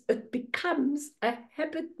is, it becomes a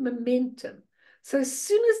habit momentum. So as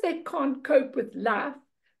soon as they can't cope with life,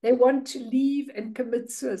 they want to leave and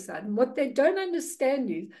commit suicide. And what they don't understand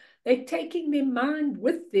is they're taking their mind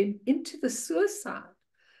with them into the suicide.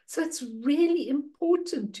 So it's really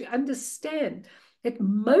important to understand that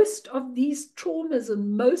most of these traumas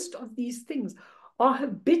and most of these things are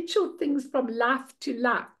habitual things from life to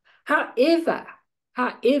life. However,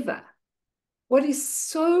 what is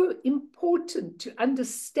so important to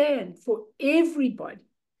understand for everybody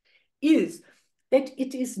is that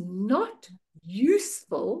it is not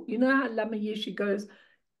useful. You know how Lama Yeshe goes,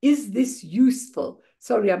 is this useful?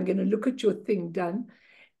 Sorry, I'm going to look at your thing, Dan.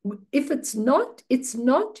 If it's not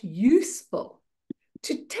useful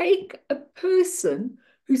to take a person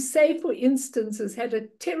who, say, for instance, has had a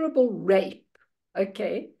terrible rape,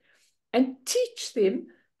 okay, and teach them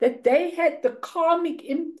that they had the karmic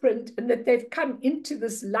imprint and that they've come into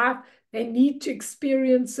this life, they need to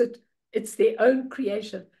experience it, it's their own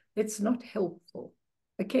creation. That's not helpful,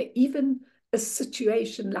 okay? Even a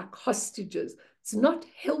situation like hostages, it's not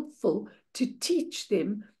helpful to teach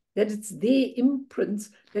them that it's their imprints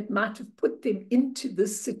that might have put them into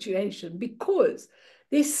this situation, because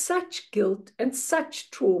there's such guilt and such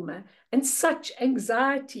trauma and such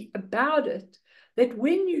anxiety about it that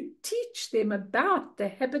when you teach them about the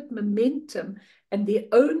habit momentum and their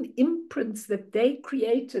own imprints that they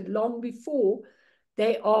created long before,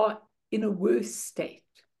 they are in a worse state.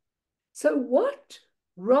 So what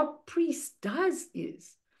Rob Priest does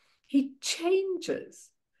is he changes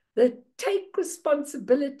the take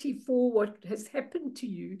responsibility for what has happened to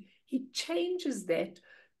you. He changes that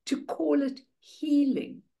to call it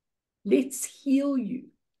healing. Let's heal you.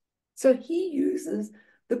 So he uses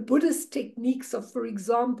the Buddhist techniques of, for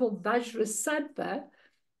example, Vajrasattva,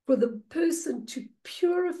 for the person to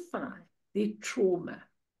purify their trauma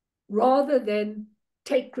rather than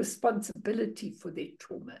take responsibility for their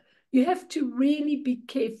trauma. You have to really be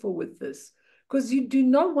careful with this, because you do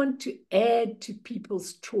not want to add to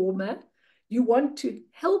people's trauma. You want to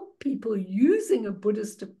help people using a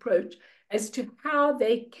Buddhist approach as to how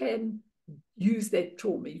they can use that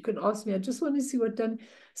trauma. You can ask me, I just want to see what done.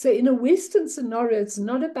 So in a Western scenario, it's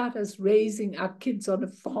not about us raising our kids on a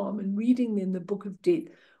farm and reading them the Book of Death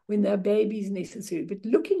when they're babies necessarily, but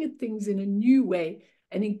looking at things in a new way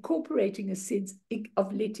and incorporating a sense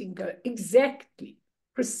of letting go. Exactly,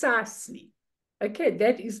 precisely. Okay,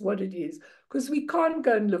 that is what it is. Because we can't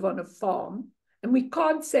go and live on a farm, and we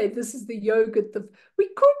can't say this is the yogurt. We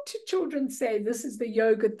could to children say this is the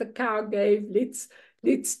yogurt the cow gave,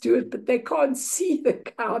 let's do it, but they can't see the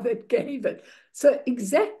cow that gave it. So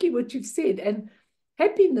exactly what you've said. And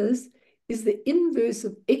happiness is the inverse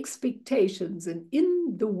of expectations. And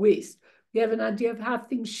in the West, we have an idea of how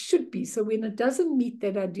things should be. So when it doesn't meet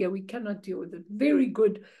that idea, we cannot deal with it. Very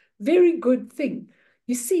good thing.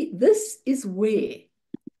 You see, this is where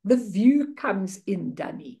the view comes in,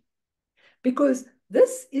 Danny. Because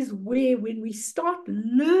this is where, when we start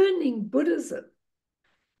learning Buddhism,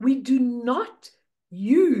 we do not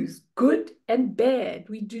use good and bad.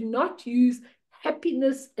 We do not use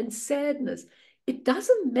happiness and sadness. It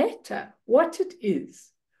doesn't matter what it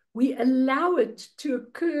is. We allow it to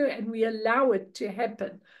occur and we allow it to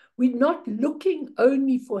happen. We're not looking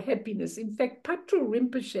only for happiness. In fact, Patrul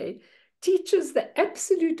Rinpoche teaches the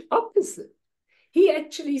absolute opposite. He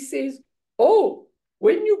actually says, oh,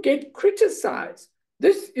 when you get criticized,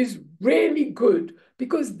 this is really good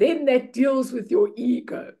because then that deals with your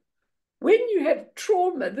ego. When you have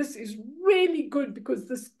trauma, this is really good because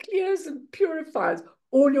this clears and purifies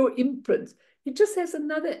all your imprints. He just has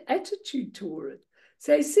another attitude toward it.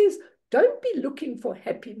 So he says, don't be looking for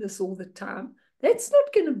happiness all the time. That's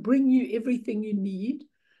not going to bring you everything you need.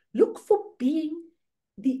 Look for being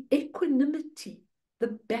the equanimity,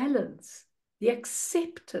 the balance, the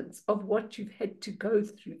acceptance of what you've had to go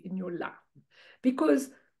through in your life. Because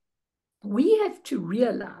we have to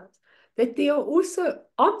realize that there are also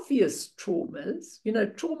obvious traumas,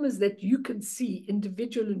 traumas that you can see,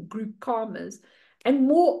 individual and group karmas, and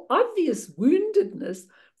more obvious woundedness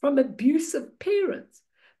from abusive parents.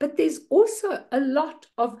 But there's also a lot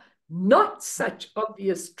of not such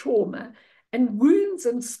obvious trauma and wounds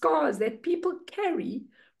and scars that people carry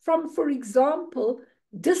from, for example,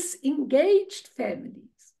 disengaged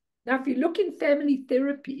families. Now, if you look in family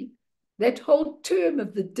therapy, that whole term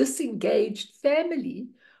of the disengaged family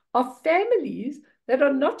are families that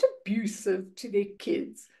are not abusive to their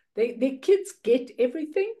kids. Their kids get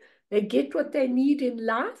everything. They get what they need in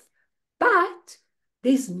life, but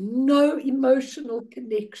there's no emotional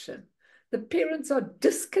connection. The parents are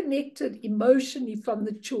disconnected emotionally from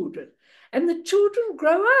the children. And the children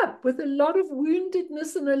grow up with a lot of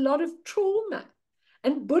woundedness and a lot of trauma.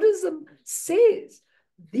 And Buddhism says,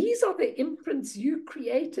 these are the imprints you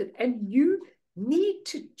created, and you need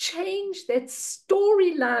to change that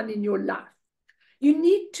storyline in your life. You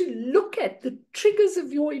need to look at the triggers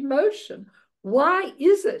of your emotion. Why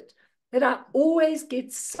is it that I always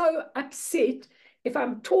get so upset if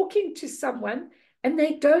I'm talking to someone and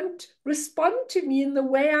they don't respond to me in the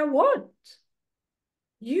way I want?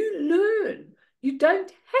 You learn. You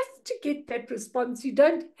don't have to get that response. You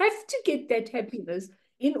don't have to get that happiness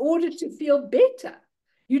in order to feel better.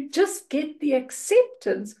 You just get the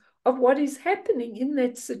acceptance of what is happening in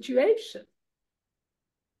that situation.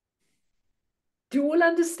 Do you all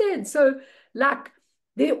understand? So, like,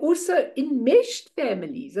 they're also enmeshed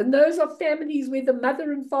families, and those are families where the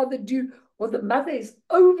mother and father do, or the mother is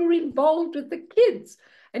over involved with the kids,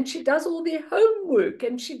 and she does all their homework,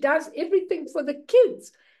 and she does everything for the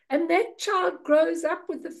kids. And that child grows up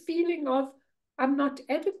with the feeling of, I'm not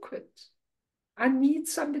adequate. I need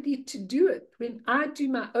somebody to do it. When I do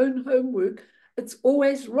my own homework, it's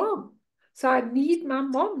always wrong. So I need my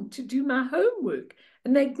mom to do my homework.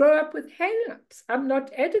 And they grow up with hang-ups. I'm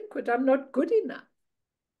not adequate. I'm not good enough.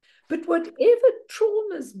 But whatever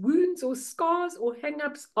traumas, wounds, or scars or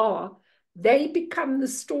hang-ups are, they become the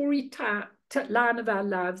story line of our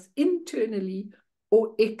lives internally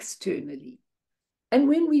or externally. And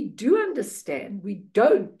when we do understand, we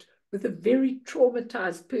don't, with a very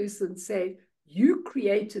traumatized person, say, you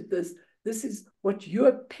created this. This is what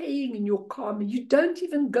you're paying in your karma. You don't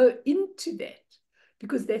even go into that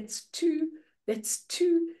because that's too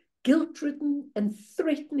guilt-ridden and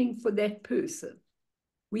threatening for that person.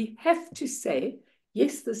 We have to say,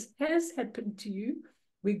 yes, this has happened to you.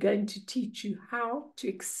 We're going to teach you how to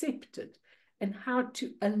accept it and how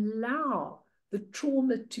to allow the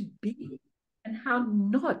trauma to be and how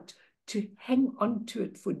not to hang on to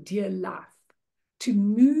it for dear life, to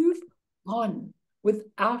move on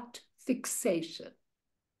without fixation.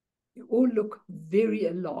 You all look very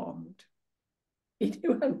alarmed.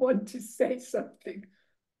 Anyone want to say something?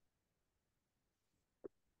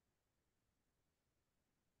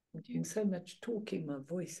 I'm doing so much talking, my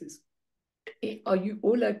voice is. Are you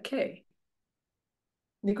all okay?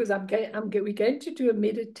 Because we're going to do a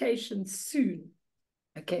meditation soon.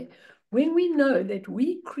 Okay. When we know that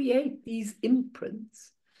we create these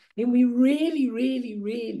imprints, then we really, really,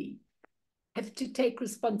 really have to take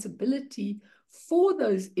responsibility for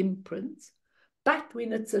those imprints. But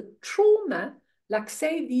when it's a trauma, like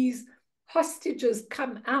say these hostages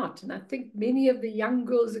come out, and I think many of the young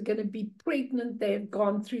girls are going to be pregnant, they have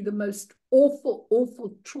gone through the most awful,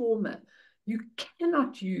 awful trauma. You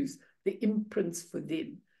cannot use the imprints for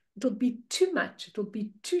them. It'll be too much. It'll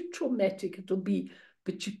be too traumatic.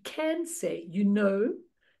 But you can say,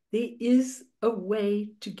 there is a way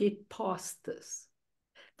to get past this.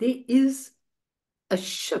 There is a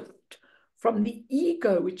shift from the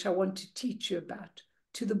ego, which I want to teach you about,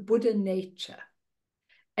 to the Buddha nature.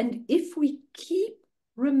 And if we keep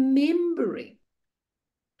remembering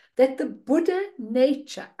that the Buddha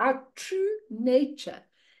nature, our true nature,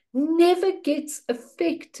 never gets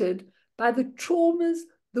affected by the traumas,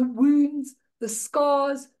 the wounds, the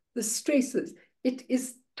scars, the stresses. It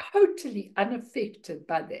is totally unaffected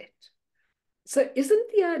by that. So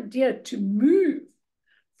isn't the idea to move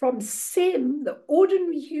from SEM, the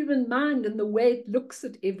ordinary human mind and the way it looks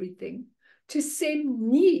at everything, to SEM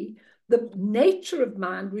Ni, the nature of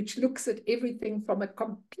mind, which looks at everything from a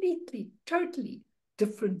completely, totally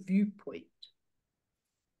different viewpoint?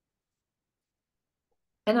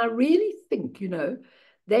 And I really think,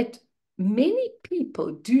 that many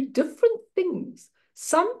people do different things.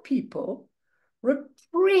 Some people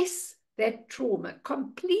repress that trauma,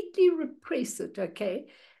 completely repress it, okay?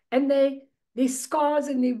 And their scars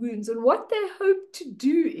and their wounds. And what they hope to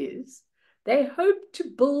do is they hope to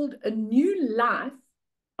build a new life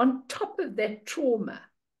on top of that trauma.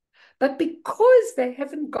 But because they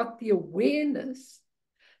haven't got the awareness,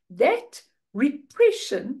 that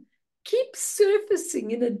repression keeps surfacing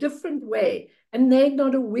in a different way, and they're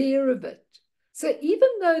not aware of it. So even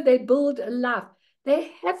though they build a life,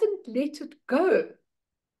 they haven't let it go.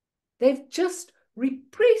 They've just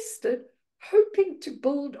repressed it, hoping to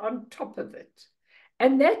build on top of it.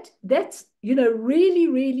 And that's, really,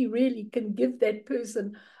 really, really can give that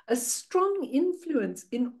person a strong influence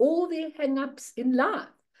in all their hang-ups in life.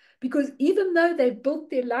 Because even though they've built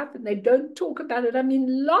their life and they don't talk about it, I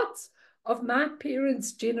mean, lots of my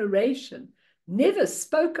parents' generation never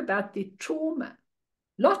spoke about their trauma.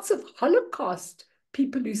 Lots of Holocaust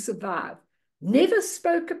people who survived never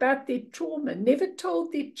spoke about their trauma, never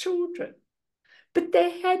told their children. But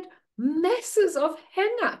they had masses of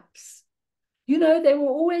hang-ups. They were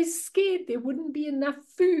always scared there wouldn't be enough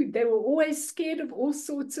food. They were always scared of all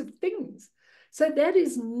sorts of things. So that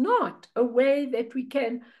is not a way that we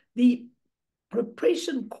can, the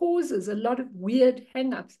repression causes a lot of weird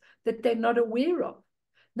hang-ups that they're not aware of.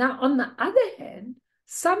 Now, on the other hand,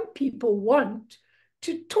 some people want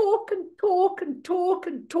to talk and talk and talk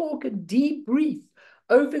and talk and debrief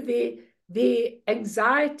over their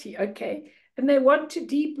anxiety, okay? And they want to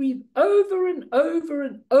debrief over and over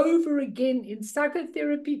and over again in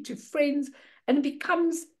psychotherapy to friends, and it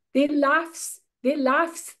becomes their life's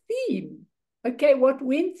theme. Okay, what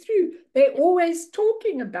went through, they're always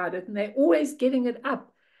talking about it and they're always getting it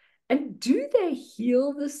up. And do they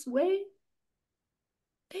heal this way?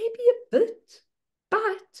 Maybe a bit,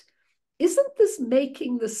 but isn't this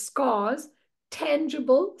making the scars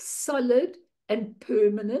tangible, solid, and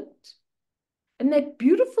permanent? And that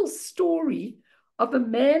beautiful story of a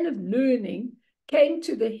man of learning came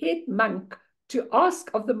to the head monk to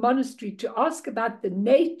ask of the monastery, to ask about the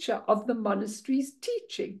nature of the monastery's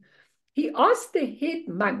teaching. He asked the head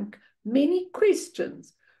monk many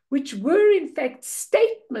questions, which were in fact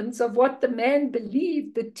statements of what the man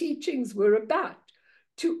believed the teachings were about.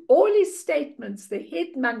 To all his statements, the head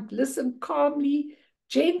monk listened calmly,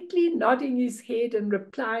 gently nodding his head and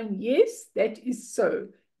replying, "Yes, that is so.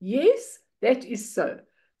 Yes, that is so."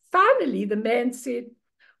 Finally, the man said,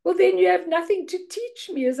 "Well, then you have nothing to teach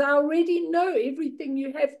me, as I already know everything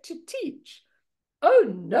you have to teach."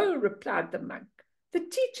 "Oh, no," replied the monk. "The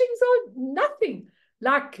teachings are nothing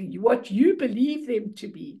like what you believe them to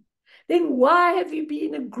be." "Then why have you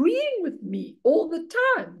been agreeing with me all the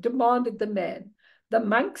time?" demanded the man. The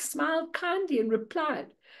monk smiled kindly and replied,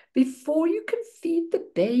 "Before you can feed the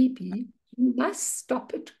baby, you must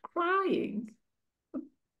stop it crying."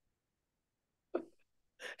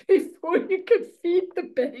 Before you can feed the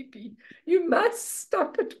baby, you must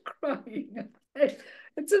stop it crying.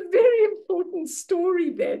 It's a very important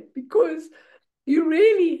story, that, because you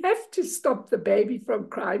really have to stop the baby from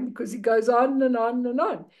crying, because he goes on and on and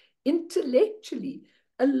on. Intellectually,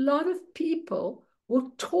 a lot of people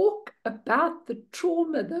will talk about the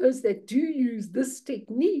trauma, those that do use this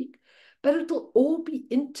technique, but it'll all be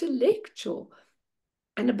intellectual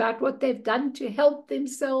and about what they've done to help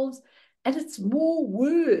themselves. And it's more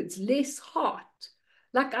words, less heart.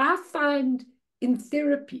 Like I find in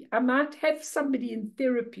therapy, I might have somebody in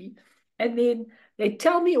therapy and then they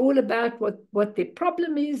tell me all about what their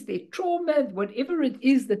problem is, their trauma, whatever it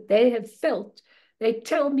is that they have felt. They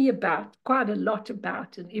tell me about quite a lot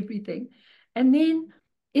about and everything. And then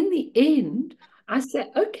in the end, I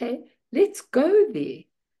say, okay, let's go there.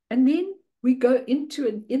 And then we go into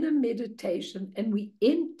an inner meditation and we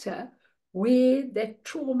enter where that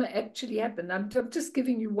trauma actually happened. I'm just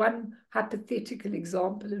giving you one hypothetical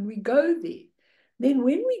example, and we go there. Then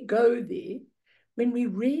when we go there, when we're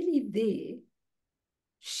really there,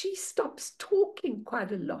 she stops talking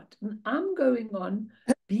quite a lot, and I'm going on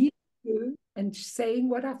being her and saying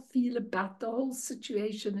what I feel about the whole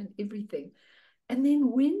situation and everything. And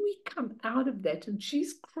then when we come out of that and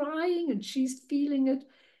she's crying and she's feeling it,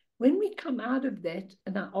 When we come out of that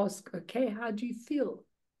and I ask, okay, how do you feel?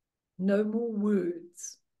 No more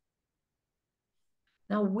words.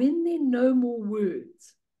 Now, when there are no more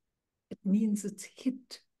words, it means it's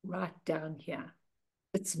hit right down here.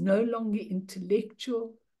 It's no longer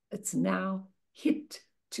intellectual. It's now hit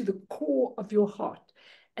to the core of your heart.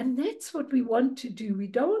 And that's what we want to do. We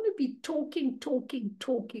don't want to be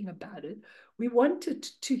talking about it. We want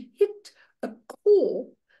it to hit a core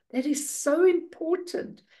that is so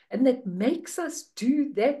important and that makes us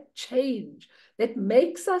do that change, that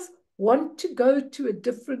makes us want to go to a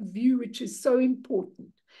different view, which is so important.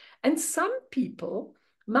 And some people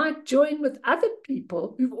might join with other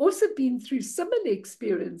people who've also been through similar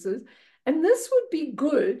experiences. And this would be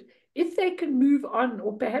good if they can move on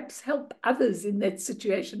or perhaps help others in that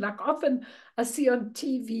situation. Like often I see on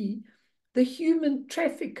TV, the human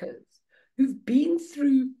traffickers who've been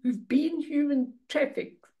human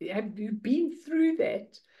trafficked, who've been through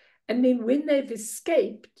that. And then when they've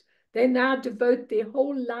escaped, they now devote their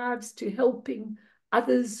whole lives to helping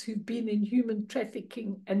others who've been in human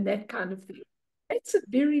trafficking and that kind of thing. It's a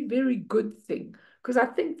very, very good thing, because I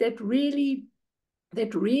think that really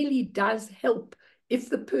does help if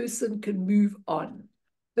the person can move on.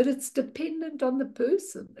 But it's dependent on the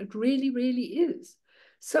person. It really, really is.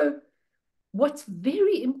 So what's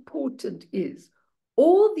very important is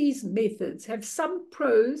all these methods have some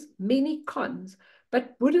pros, many cons,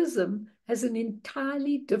 but Buddhism has an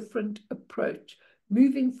entirely different approach,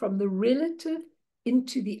 moving from the relative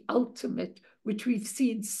into the ultimate, which we've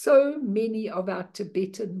seen so many of our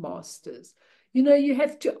Tibetan masters. You know, you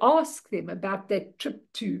have to ask them about that trip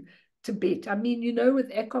to Tibet. I mean, you know, with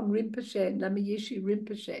Akong Rinpoche and Lama Yeshe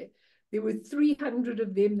Rinpoche, there were 300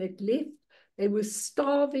 of them that left. They were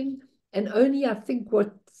starving, and only, I think,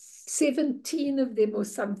 17 of them or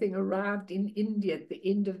something arrived in India at the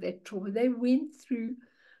end of that trauma. They went through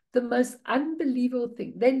the most unbelievable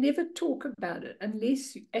thing. They never talk about it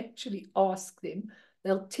unless you actually ask them.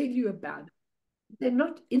 They'll tell you about it. They're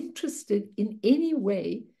not interested in any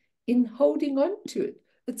way in holding on to it.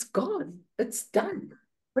 It's gone. It's done.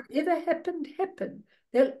 Whatever happened, happened.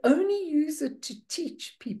 They'll only use it to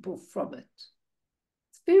teach people from it.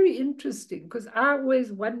 It's very interesting, because I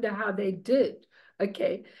always wonder how they did.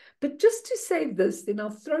 Okay, but just to say this, then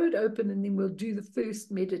I'll throw it open and then we'll do the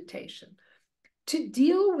first meditation. To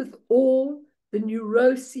deal with all the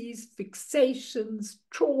neuroses, fixations,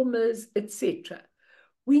 traumas, etc.,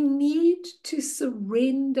 we need to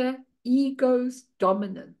surrender ego's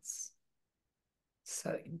dominance.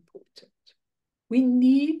 So important. We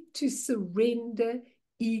need to surrender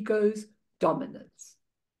ego's dominance.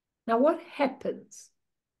 Now, what happens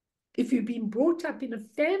if you've been brought up in a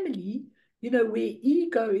family, you know, where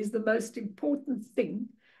ego is the most important thing,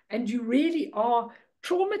 and you really are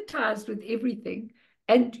traumatized with everything,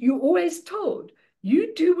 and you're always told,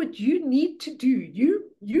 you do what you need to do.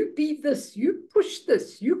 You be this, you push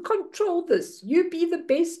this, you control this, you be the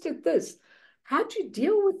best at this. How do you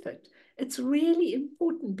deal with it? It's really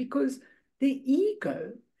important, because the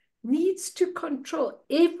ego needs to control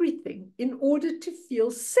everything in order to feel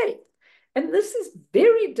safe. And this is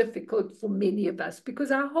very difficult for many of us,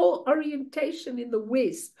 because our whole orientation in the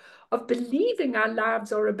West of believing our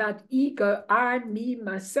lives are about ego, I, me,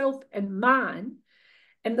 myself, and mine,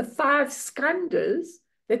 and the 5 skandhas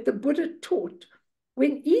that the Buddha taught.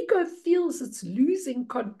 When ego feels it's losing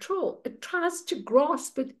control, it tries to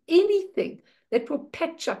grasp at anything that will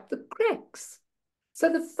patch up the cracks. So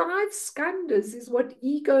the 5 skandhas is what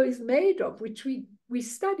ego is made of, which we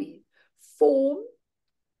studied. Form,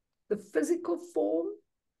 the physical form.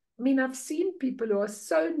 I mean, I've seen people who are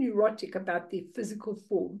so neurotic about their physical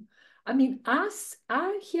form. I mean,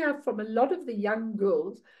 I hear from a lot of the young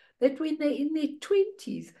girls that when they're in their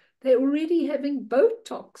 20s, they're already having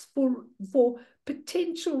Botox for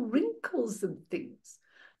potential wrinkles and things.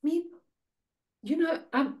 I mean, you know,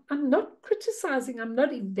 I'm not criticizing, I'm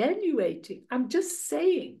not evaluating. I'm just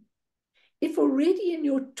saying, if already in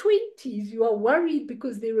your 20s you are worried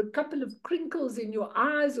because there are a couple of crinkles in your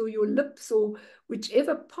eyes or your lips or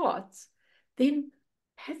whichever parts, then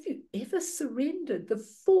have you ever surrendered? The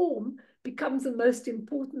form becomes the most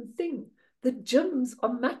important thing. The gyms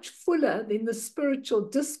are much fuller than the spiritual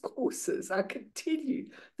discourses. I can tell you,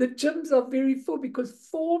 the gyms are very full because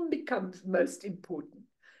form becomes most important.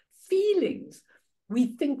 Feelings,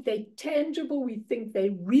 we think they're tangible, we think they're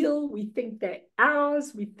real, we think they're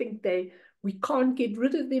ours, we think we can't get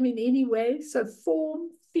rid of them in any way. So form,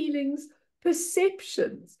 feelings,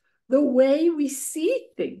 perceptions, the way we see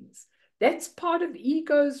things, that's part of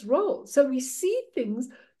ego's role. So we see things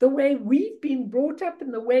the way we've been brought up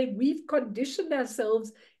and the way we've conditioned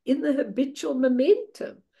ourselves in the habitual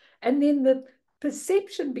momentum. And then the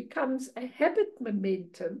perception becomes a habit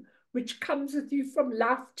momentum, which comes with you from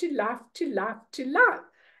life to life to life to life.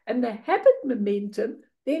 And the habit momentum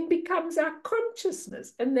then becomes our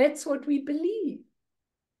consciousness. And that's what we believe.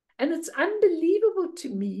 And it's unbelievable to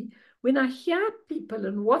me when I hear people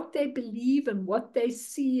and what they believe and what they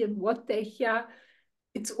see and what they hear.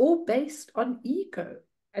 It's all based on ego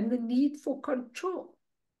and the need for control.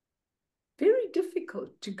 Very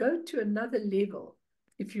difficult to go to another level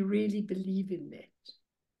if you really believe in that.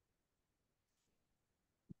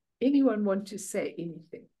 Anyone want to say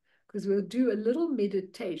anything? Because we'll do a little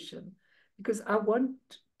meditation, because I want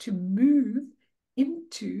to move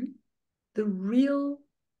into the real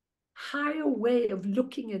higher way of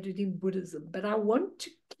looking at it in Buddhism. But I want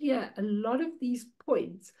to clear a lot of these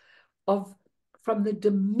points from the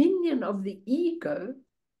dominion of the ego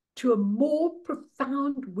to a more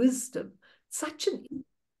profound wisdom. Such an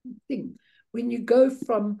interesting thing when you go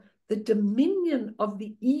from the dominion of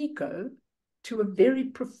the ego to a very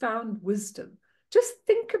profound wisdom. Just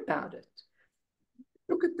think about it.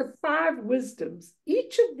 Look at the 5 wisdoms.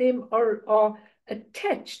 Each of them are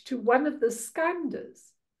attached to one of the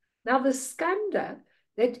skandhas. Now, the skandha,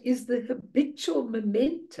 that is the habitual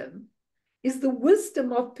momentum, is the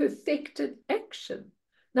wisdom of perfected action.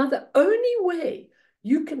 Now, the only way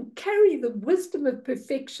you can carry the wisdom of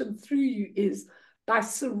perfection through you is by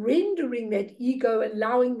surrendering that ego,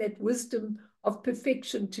 allowing that wisdom of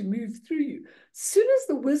perfection to move through you. As soon as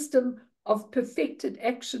the wisdom of perfected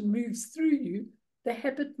action moves through you, the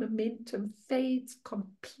habit momentum fades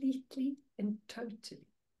completely and totally.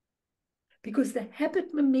 Because the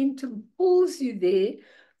habit momentum pulls you there.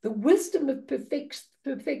 The wisdom of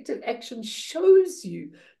perfected action shows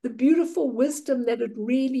you the beautiful wisdom that it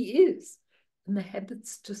really is. And the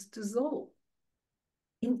habits just dissolve.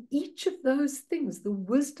 In each of those things, the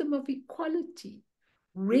wisdom of equality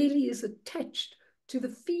really is attached to the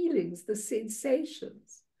feelings, the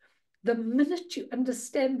sensations. The minute you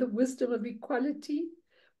understand the wisdom of equality,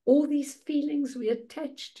 all these feelings we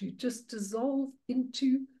attach to just dissolve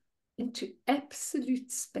into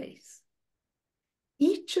absolute space.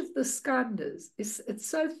 Each of the skandhas it's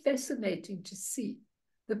so fascinating to see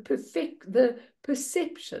the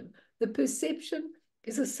perception. The perception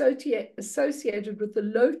is associated with the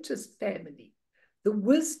lotus family, the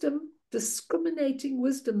wisdom, discriminating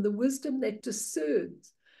wisdom, the wisdom that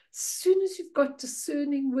discerns. As soon as you've got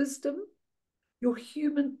discerning wisdom, your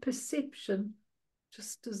human perception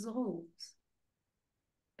just dissolves.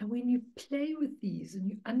 And when you play with these and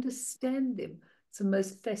you understand them, it's the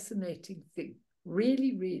most fascinating thing.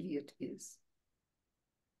 Really, really it is.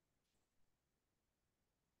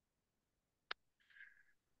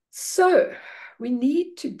 So we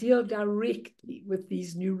need to deal directly with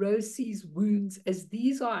these neuroses, wounds, as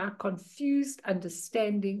these are our confused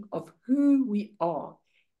understanding of who we are.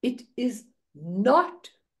 It is not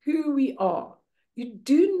who we are. You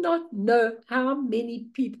do not know how many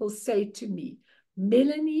people say to me,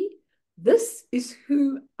 Melanie, this is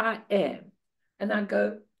who I am. And I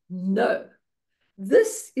go, no,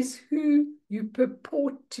 this is who you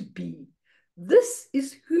purport to be. This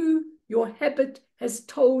is who your habit has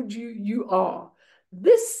told you you are.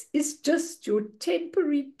 This is just your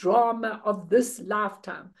temporary drama of this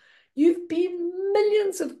lifetime. You've been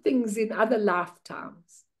millions of things in other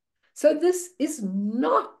lifetimes. So this is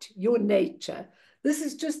not your nature. This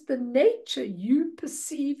is just the nature you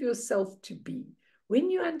perceive yourself to be. When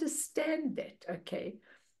you understand that, okay,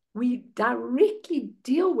 we directly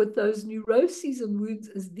deal with those neuroses and wounds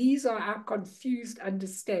as these are our confused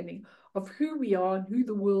understanding of who we are and who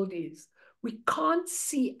the world is. We can't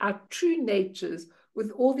see our true natures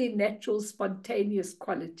with all their natural, spontaneous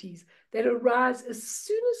qualities that arise as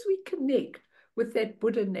soon as we connect with that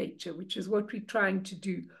Buddha nature, which is what we're trying to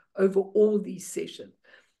do over all these sessions.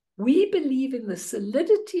 We believe in the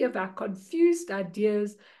solidity of our confused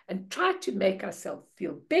ideas and try to make ourselves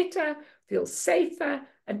feel better, feel safer,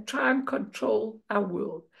 and try and control our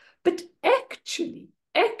world. But actually,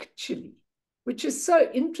 which is so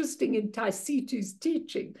interesting in Taisitu's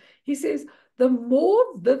teaching, he says, the more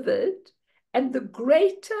vivid and the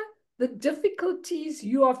greater the difficulties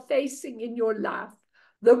you are facing in your life,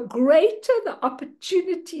 the greater the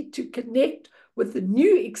opportunity to connect with the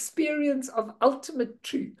new experience of ultimate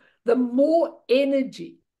truth, the more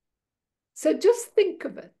energy. So just think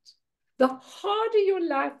of it. The harder your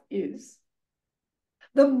life is,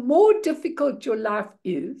 the more difficult your life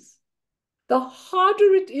is, the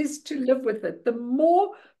harder it is to live with it, the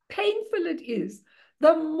more painful it is,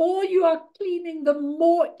 the more you are cleaning, the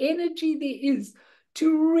more energy there is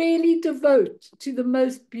to really devote to the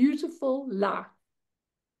most beautiful life.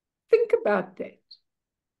 Think about that.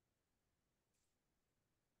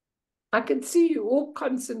 I can see you all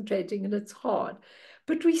concentrating and it's hard.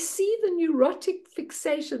 But we see the neurotic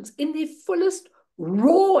fixations in their fullest,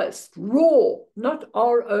 rawest, raw, not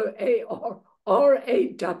R-O-A-R,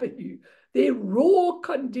 R-A-W, their raw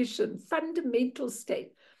condition, fundamental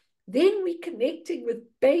state. Then we're connecting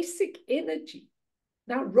with basic energy.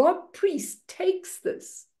 Now, Rob Priest takes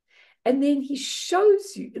this and then he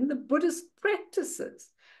shows you in the Buddhist practices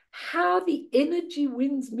how the energy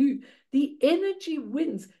winds move. The energy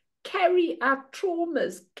winds carry our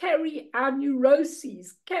traumas, carry our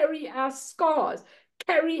neuroses, carry our scars,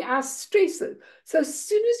 carry our stresses. So as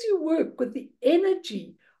soon as you work with the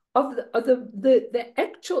energy of the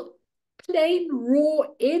actual plain raw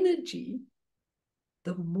energy,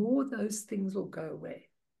 the more those things will go away.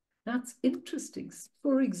 That's interesting.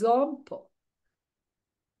 For example,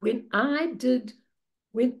 when I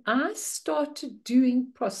started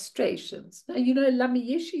doing prostrations, now, you know, Lama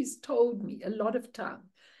Yeshe's told me a lot of times,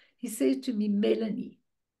 he said to me, Melanie,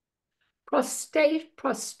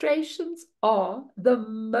 prostrations are the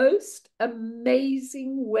most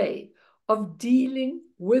amazing way of dealing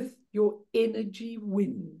with your energy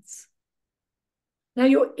winds. Now,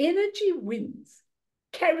 your energy winds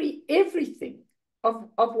carry everything of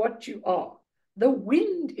what you are. The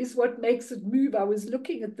wind is what makes it move. I was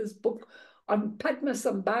looking at this book on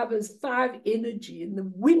Padmasambhava's 5 energy, and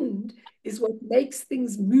the wind is what makes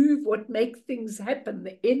things move, what makes things happen,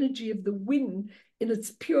 the energy of the wind in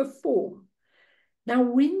its pure form. Now,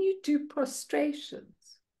 when you do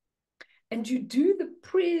prostrations and you do the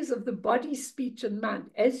prayers of the body, speech, and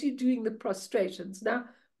mind as you're doing the prostrations, now,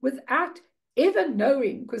 without ever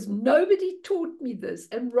knowing, because nobody taught me this,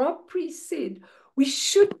 and Rob Priest said, we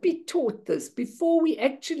should be taught this before we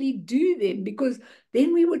actually do them, because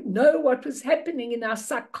then we would know what was happening in our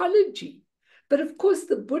psychology. But of course,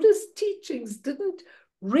 the Buddhist teachings didn't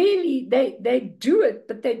really, they do it,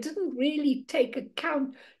 but they didn't really take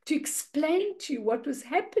account to explain to you what was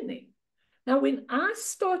happening. Now, when I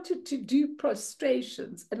started to do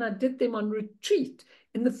prostrations, and I did them on retreat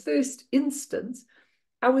in the first instance,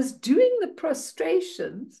 I was doing the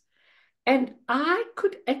prostrations and I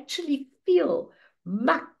could actually feel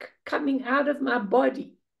muck coming out of my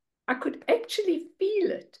body. I could actually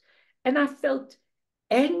feel it. And I felt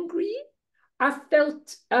angry. I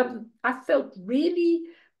felt really,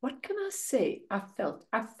 what can I say? I felt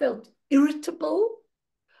irritable.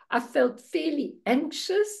 I felt fairly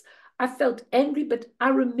anxious. I felt angry, but I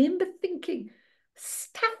remember thinking,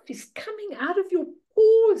 stuff is coming out of your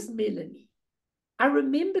pores, Melanie. I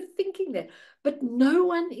remember thinking that, but no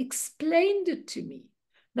one explained it to me.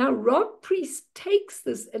 Now, Rob Priest takes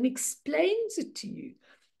this and explains it to you,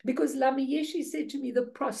 because Lama Yeshe said to me, the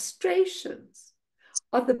prostrations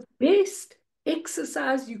are the best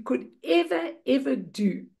exercise you could ever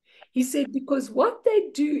do. He said, because what they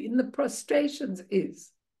do in the prostrations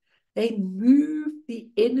is they move the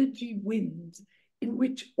energy winds in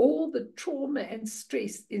which all the trauma and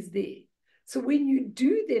stress is there. So when you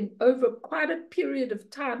do them over quite a period of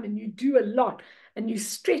time and you do a lot and you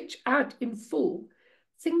stretch out in full,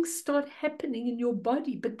 things start happening in your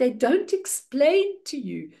body, but they don't explain to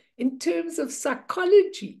you in terms of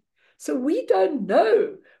psychology. So we don't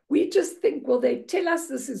know. We just think, well, they tell us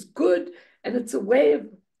this is good and it's a way of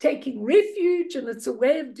taking refuge and it's a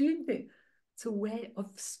way of doing things. It's a way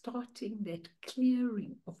of starting that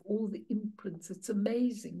clearing of all the imprints. It's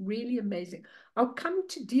amazing, really amazing. I'll come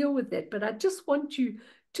to deal with that, but I just want you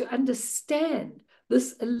to understand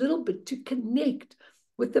this a little bit, to connect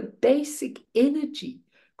with the basic energy.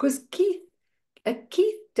 Because Keith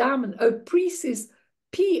Diamond, Priest is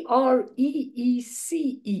P-R-E-E-C-E,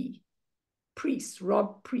 Priest,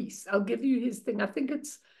 Rob Priest. I'll give you his thing. I think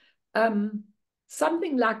it's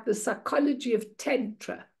something like The Psychology of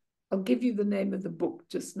Tantra. I'll give you the name of the book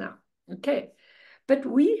just now. Okay. But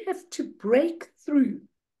we have to break through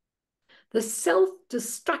the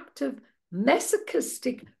self-destructive,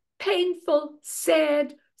 masochistic, painful,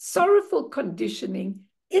 sad, sorrowful conditioning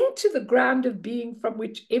into the ground of being from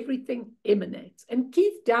which everything emanates. And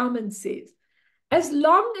Keith Dowman says, as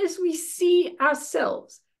long as we see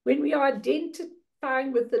ourselves, when we are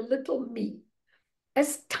identifying with the little me,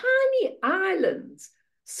 as tiny islands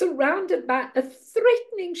surrounded by a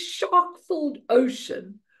threatening shark-filled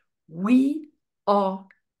ocean, we are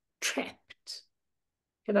trapped.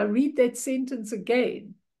 Can I read that sentence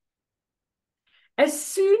again?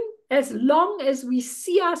 As long as we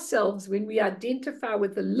see ourselves, when we identify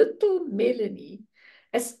with the little Melanie,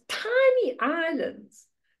 as tiny islands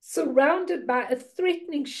surrounded by a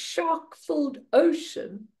threatening shark-filled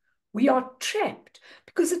ocean, We are trapped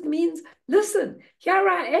because it means, listen, here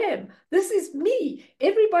I am. This is me.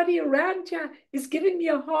 Everybody around here is giving me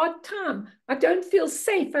a hard time. I don't feel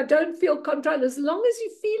safe. I don't feel control. As long as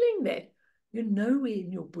you're feeling that, you're nowhere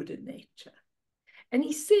in your Buddha nature. And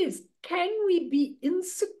he says, can we be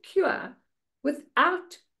insecure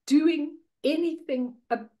without doing anything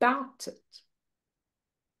about it?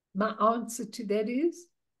 My answer to that is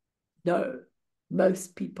no,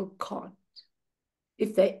 most people can't.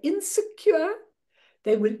 If they're insecure,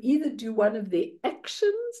 they will either do one of their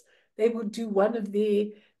actions, they will do one of their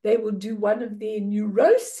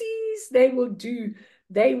neuroses, they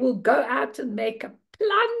will go out and make a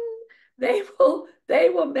plan, they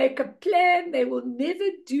will make a plan, they will never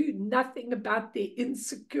do nothing about their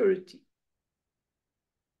insecurity.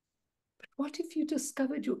 But what if you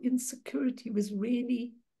discovered your insecurity was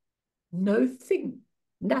really nothing,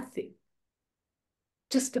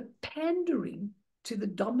 just a pandering to the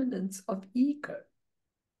dominance of ego?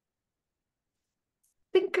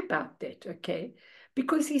 Think about that, okay?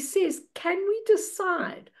 Because he says, can we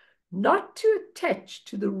decide not to attach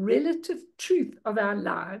to the relative truth of our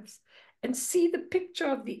lives and see the picture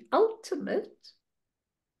of the ultimate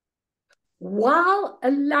while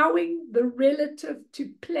allowing the relative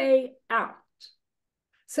to play out?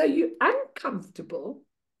 So you're uncomfortable,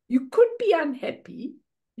 you could be unhappy,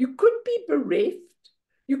 you could be bereft,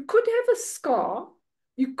 you could have a scar,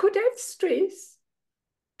 you could have stress.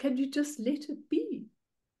 Can you just let it be?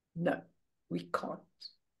 No, we can't.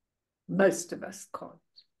 Most of us can't.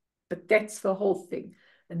 But that's the whole thing.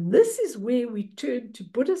 And this is where we turn to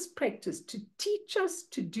Buddhist practice to teach us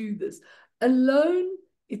to do this. Alone,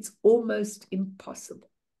 it's almost impossible.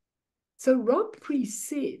 So Rob Priest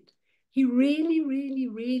said he really, really,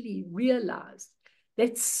 really realized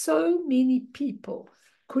that so many people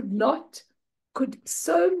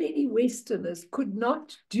so many Westerners could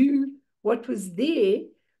not do what was there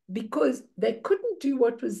because they couldn't do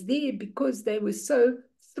what was there because they were so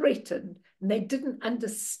threatened and they didn't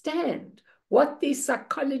understand what their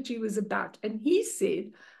psychology was about. And he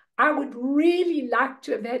said, I would really like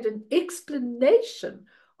to have had an explanation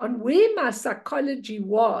on where my psychology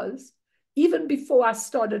was even before I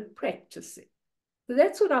started practicing. So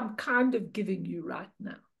that's what I'm kind of giving you right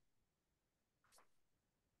now.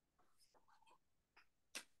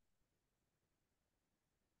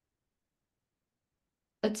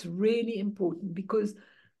 It's really important because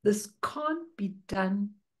this can't be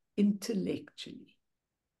done intellectually.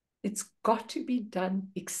 It's got to be done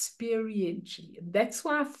experientially. And that's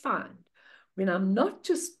why I find when I'm not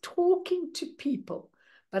just talking to people,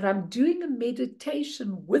 but I'm doing a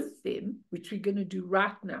meditation with them, which we're going to do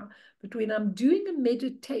right now. But when I'm doing a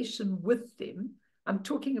meditation with them, I'm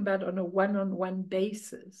talking about on a one-on-one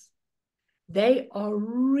basis, they are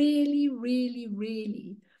really, really,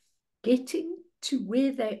 really getting to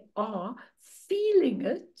where they are, feeling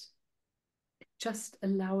it, just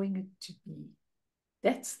allowing it to be.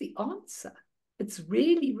 That's the answer. It's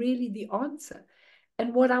really, really the answer.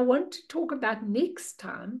 And what I want to talk about next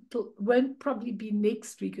time, it won't probably be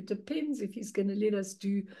next week. It depends if he's going to let us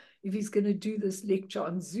do, if he's going to do this lecture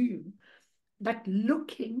on Zoom, but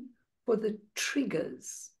looking for the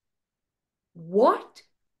triggers. What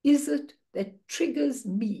is it that triggers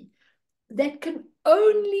me? That can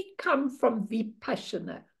only come from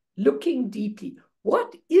Vipassana, looking deeply.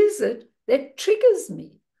 What is it that triggers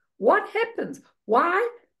me? What happens? Why,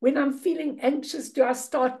 when I'm feeling anxious, do I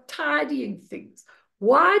start tidying things?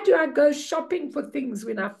 Why do I go shopping for things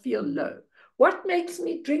when I feel low? What makes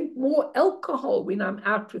me drink more alcohol when I'm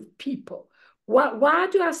out with people? Why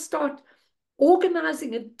do I start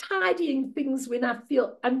organizing and tidying things when I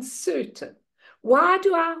feel uncertain? Why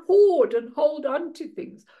do I hoard and hold on to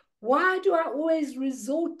things? Why do I always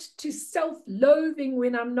resort to self-loathing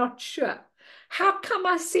when I'm not sure? How come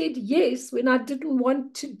I said yes when I didn't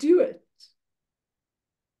want to do it?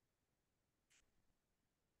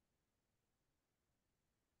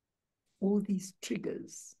 All these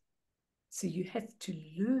triggers. So you have to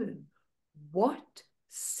learn what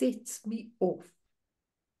sets me off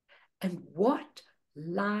and what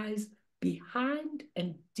lies behind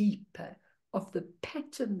and deeper of the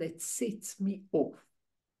pattern that sets me off.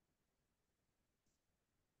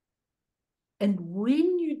 And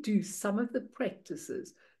when you do some of the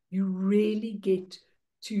practices, you really get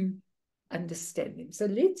to understand them. So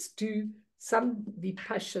let's do some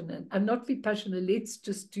Vipassana, and not Vipassana, let's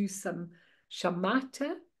just do some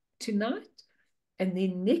shamatha tonight. And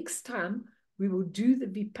then next time, we will do the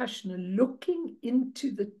Vipassana looking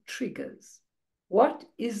into the triggers. What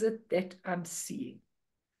is it that I'm seeing?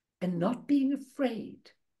 And not being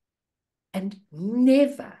afraid. And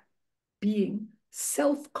never being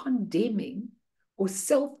self-condemning or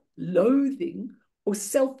self-loathing or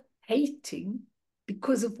self-hating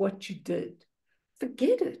because of what you did.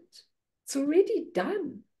 Forget it. It's already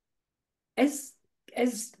done. As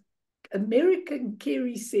American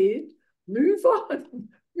Kerry said, move on,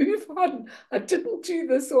 move on. I didn't do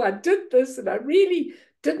this, or I did this, and I really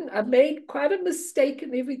didn't. I made quite a mistake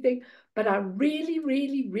and everything, but I really,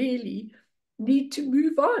 really, really need to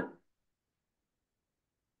move on.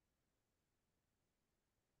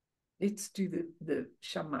 Let's do the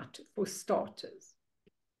shamatha for starters.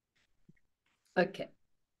 Okay.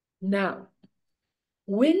 Now,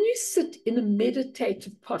 when you sit in a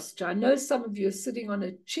meditative posture, I know some of you are sitting on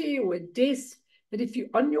a chair or a desk, but if you're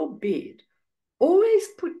on your bed, always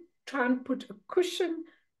try and put a cushion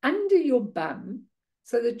under your bum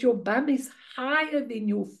so that your bum is higher than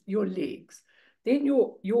your legs. Then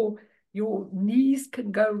your knees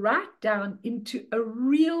can go right down into a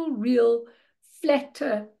real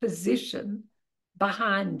flatter position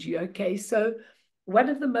behind you. Okay, so one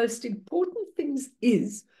of the most important things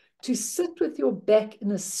is to sit with your back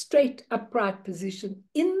in a straight upright position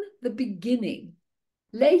in the beginning.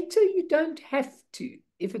 Later, you don't have to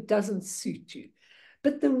if it doesn't suit you.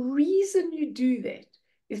 But the reason you do that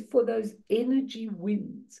is for those energy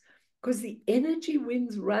winds, because the energy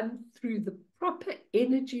winds run through the proper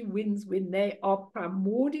energy winds when they are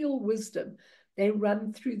primordial wisdom. They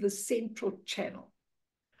run through the central channel.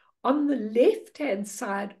 On the left-hand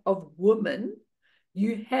side of woman,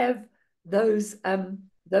 you have those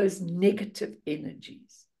negative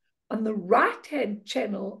energies. On the right-hand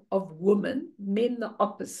channel of woman, men the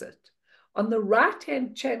opposite. On the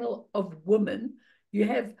right-hand channel of woman, you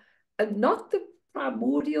have not the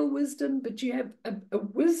primordial wisdom, but you have a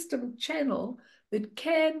wisdom channel that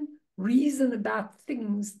can reason about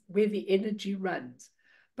things where the energy runs.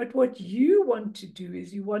 But what you want to do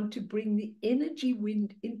is you want to bring the energy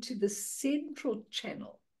wind into the central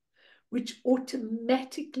channel, which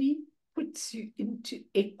automatically puts you into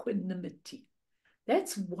equanimity.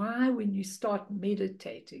 That's why when you start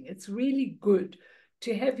meditating, it's really good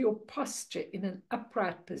to have your posture in an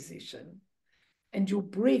upright position and your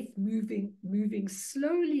breath moving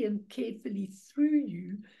slowly and carefully through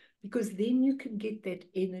you, because then you can get that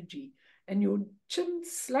energy. And your chin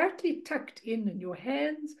slightly tucked in and your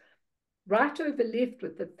hands right over left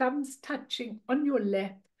with the thumbs touching on your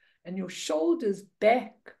lap and your shoulders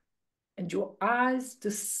back and your eyes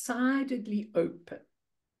decidedly open.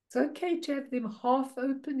 It's okay to have them half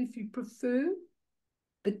open if you prefer,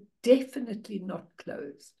 but definitely not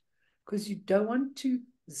closed, because you don't want to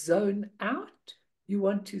zone out, you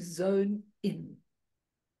want to zone in.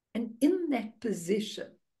 And in that position,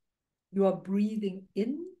 you are breathing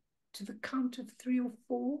in to the count of 3 or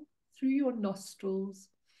 4 through your nostrils,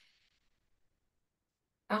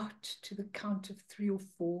 out to the count of 3 or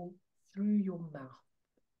 4 through your mouth,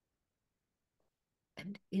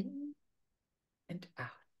 and in and out.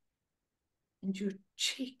 And you're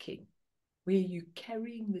checking where you're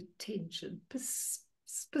carrying the tension,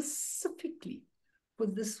 specifically for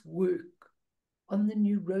this work on the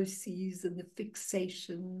neuroses and the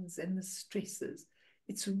fixations and the stresses.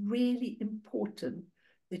 It's really important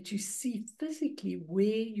that you see physically where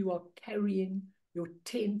you are carrying your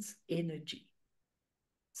tense energy.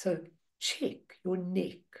 So check your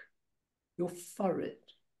neck, your forehead,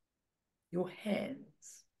 your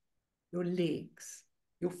hands, your legs,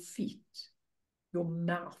 your feet, your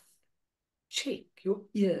mouth. Check your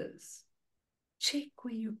ears. Check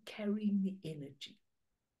where you're carrying the energy.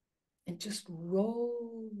 And just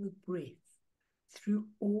roll the breath through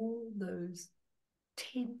all those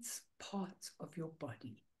tense parts of your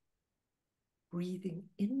body. Breathing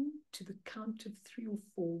in to the count of 3 or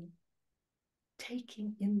 4,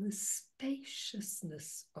 taking in the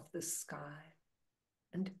spaciousness of the sky,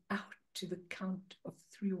 and out to the count of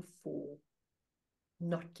 3 or 4,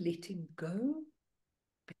 not letting go,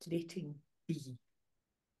 but letting be.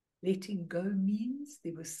 Letting go means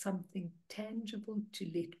there was something tangible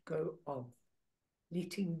to let go of.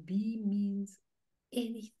 Letting be means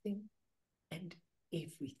anything and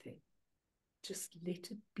everything. Just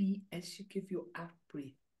let it be as you give your out breath.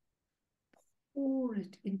 Pour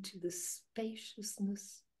it into the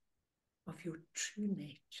spaciousness of your true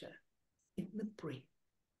nature in the breath.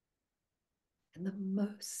 And the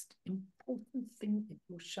most important thing in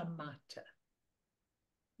your shamatha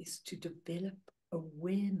is to develop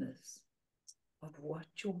awareness of what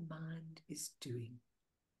your mind is doing.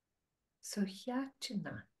 So here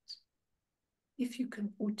tonight, if you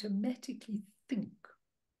can automatically think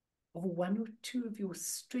of 1 or 2 of your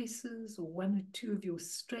stresses or 1 or 2 of your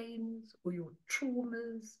strains or your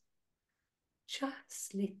traumas,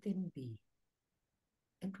 just let them be.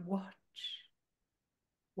 and watch.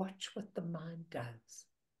 Watch what the mind does.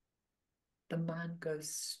 The mind goes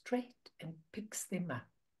straight and picks them up.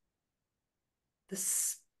 The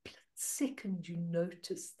split second you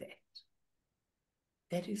notice that,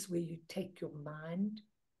 that is where you take your mind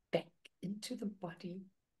back into the body,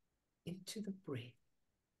 into the breath.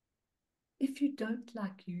 If you don't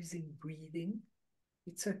like using breathing,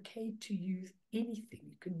 it's okay to use anything.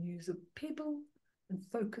 You can use a pebble and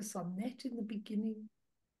focus on that in the beginning.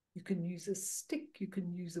 You can use a stick, you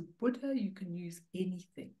can use a Buddha, you can use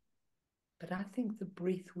anything. But I think the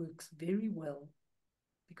breath works very well,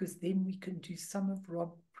 because then we can do some of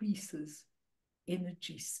Rob Priest's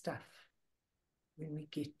energy stuff when we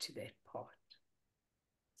get to that part.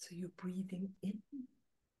 So you're breathing in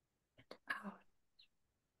and out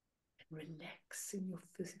and relaxing your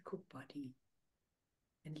physical body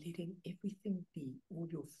and letting everything be, all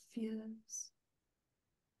your fears,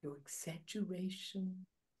 your exaggeration,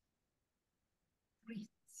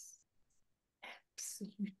 breaths,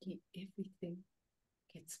 absolutely everything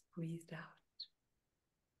gets breathed out.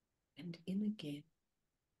 And in again,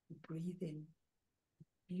 breathe in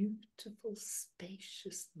beautiful,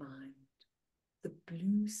 spacious mind, the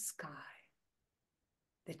blue sky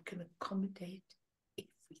that can accommodate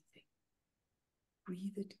everything.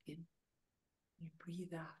 Breathe it in. You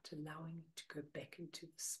breathe out, allowing it to go back into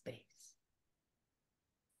the space.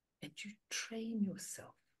 And you train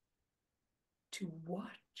yourself to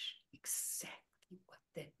watch exactly what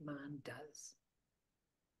that mind does.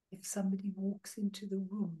 If somebody walks into the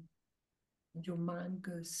room and your mind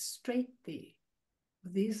goes straight there,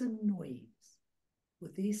 or there's a noise, or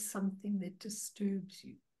there's something that disturbs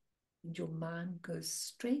you, and your mind goes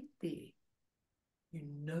straight there, you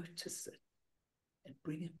notice it and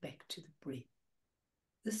bring it back to the breath.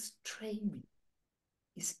 This training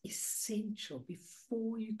is essential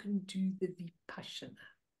before you can do the Vipassana,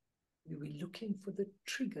 where we're looking for the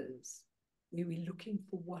triggers, where we're looking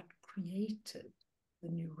for what created the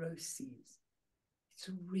neuroses. It's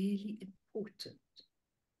really important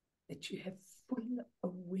that you have full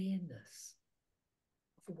awareness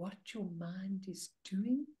of what your mind is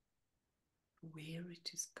doing, where it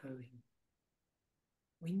is going.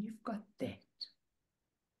 When you've got that,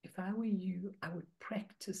 if I were you, I would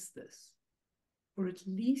practice this for at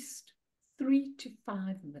least 3 to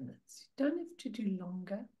 5 minutes. You don't have to do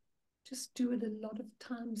longer. Just do it a lot of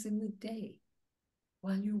times in the day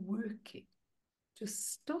while you're working.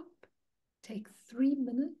 Just stop, take 3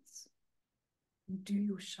 minutes, and do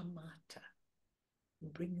your shamatha,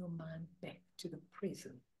 and bring your mind back to the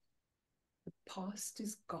present. The past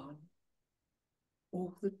is gone.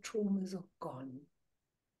 All the traumas are gone.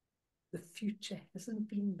 The future hasn't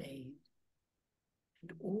been made.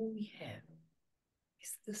 And all we have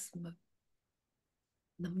is this moment.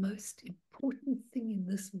 The most important thing in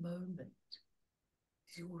this moment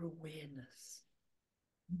is your awareness.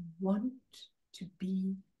 You want to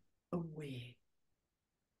be aware.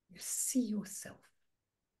 You see yourself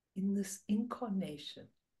in this incarnation,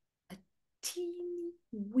 a teeny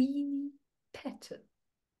weeny pattern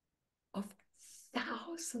of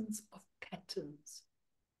thousands of patterns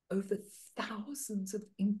over thousands of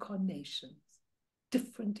incarnations,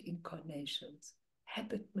 different incarnations,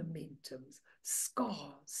 habit momentums,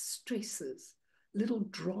 scars, stresses, little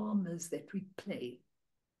dramas that we play.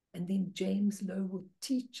 And then James Lowe will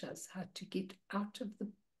teach us how to get out of the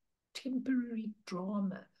temporary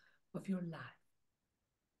drama of your life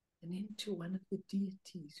and into one of the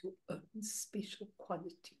deities, your own special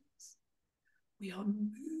qualities. We are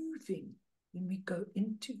moving when we go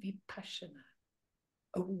into Vipassana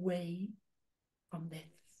away from that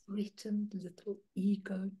threatened little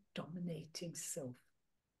ego-dominating self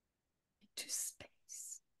into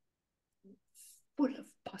space full of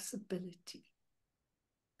possibility.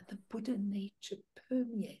 And the Buddha nature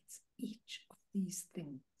permeates each of these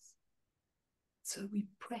things. So we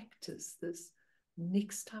practice this.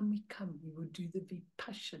 Next time we come, we will do the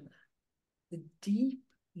Vipassana, the deep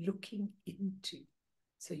looking into.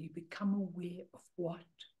 So you become aware of what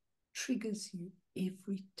triggers you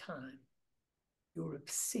every time. Your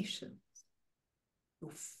obsessions,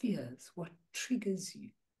 your fears, what triggers you.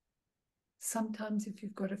 Sometimes if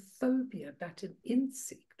you've got a phobia about an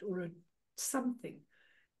insect or something,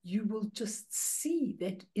 you will just see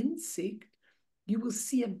that insect. You will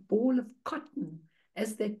see a ball of cotton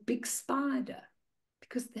as that big spider,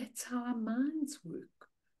 because that's how our minds work.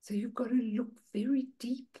 So you've got to look very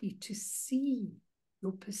deeply to see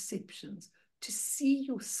your perceptions, to see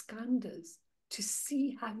your skandhas, to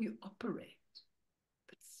see how you operate.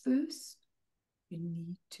 But first, you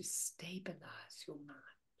need to stabilize your mind.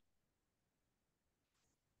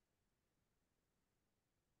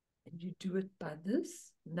 you do it by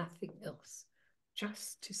this, nothing else,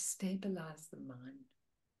 just to stabilize the mind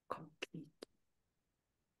completely.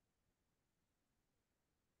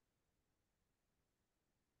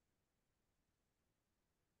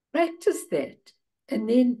 Practice that, and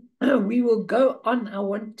then we will go on. I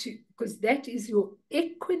want to, because that is your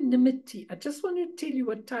equanimity. I just want to tell you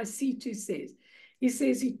what Taisitu says. He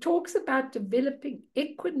says he talks about developing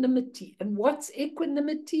equanimity. And what's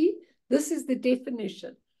equanimity? This is the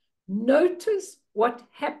definition. Notice what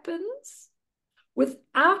happens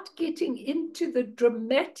without getting into the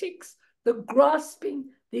dramatics, the grasping,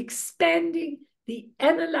 the expanding, the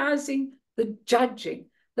analyzing, the judging.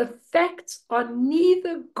 The facts are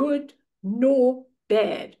neither good nor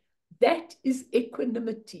bad. That is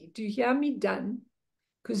equanimity. Do you hear me, Dan?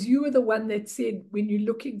 Because you were the one that said, when you're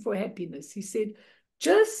looking for happiness, he said,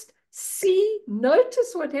 just see,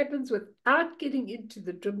 notice what happens without getting into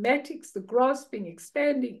the dramatics, the grasping,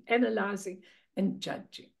 expanding, analyzing, and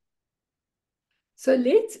judging. So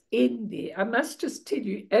let's end there. I must just tell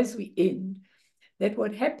you, as we end, that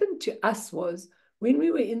what happened to us was, when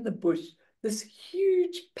we were in the bush, this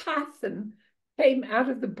huge python came out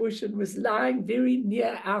of the bush and was lying very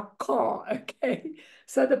near our car, okay?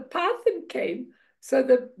 So the python came, so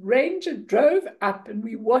the ranger drove up, and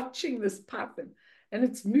we're watching this python, and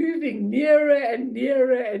it's moving nearer and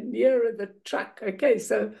nearer and nearer the truck, okay?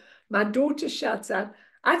 So my daughter shouts out,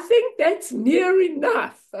 I think that's near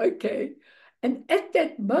enough, okay? And at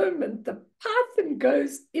that moment, the python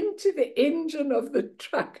goes into the engine of the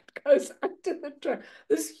truck. It goes under the truck.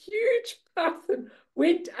 This huge python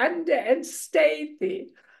went under and stayed there.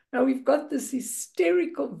 Now we've got this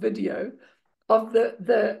hysterical video of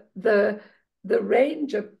the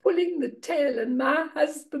ranger pulling the tail, and my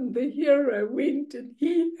husband, the hero, went and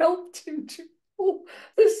he helped him to pull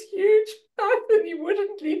this huge python. He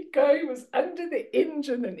wouldn't let go. He was under the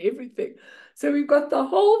engine and everything. So we've got the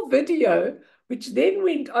whole video, which then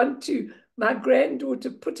went on to, my granddaughter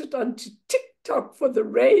put it onto TikTok for the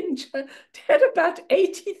ranger. It had about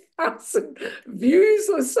 80,000 views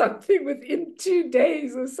or something within 2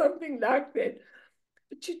 days or something like that.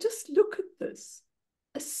 But you just look at this,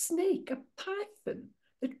 a snake, a python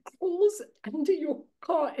that crawls under your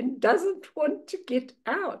car and doesn't want to get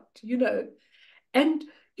out, you know. And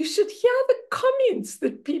you should hear the comments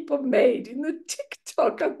that people made in the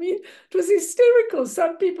TikTok. I mean, it was hysterical.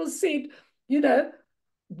 Some people said, you know,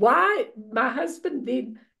 why my husband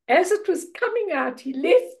then, as it was coming out, he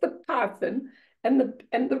left the python, and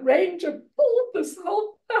the ranger pulled this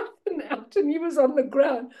whole python out, and he was on the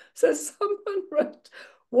ground. So someone wrote,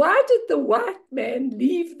 why did the white man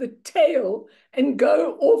leave the tail and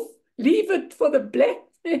go off, leave it for the black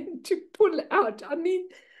man to pull out? I mean,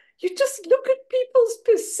 you just look at people's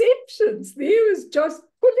perceptions. There was just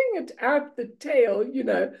pulling it out the tail, you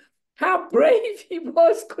know, how brave he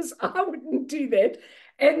was, because I wouldn't do that.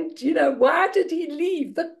 And, you know, why did he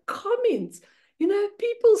leave? The comments, you know,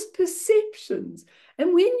 people's perceptions.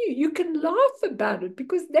 And when you can laugh about it,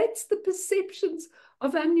 because that's the perceptions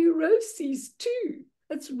of our neuroses too.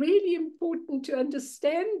 It's really important to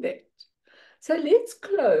understand that. So let's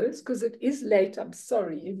close, because it is late. I'm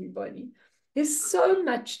sorry, everybody. There's so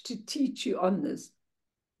much to teach you on this.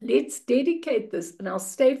 Let's dedicate this, and I'll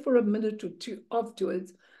stay for a minute or two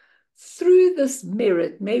afterwards. Through this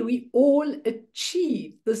merit, may we all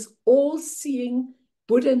achieve this all-seeing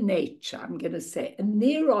Buddha nature, I'm going to say. And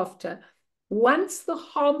thereafter, once the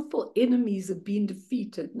harmful enemies have been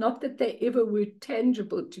defeated, not that they ever were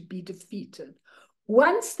tangible to be defeated,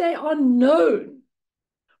 once they are known,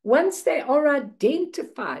 once they are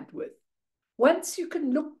identified with, once you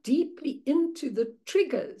can look deeply into the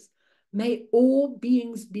triggers, may all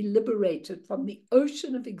beings be liberated from the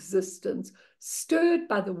ocean of existence, stirred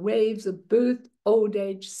by the waves of birth, old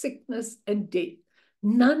age, sickness, and death,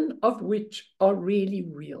 none of which are really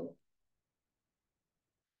real.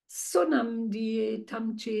 Sonam die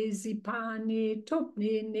tamche zipane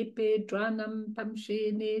topne nepe dranam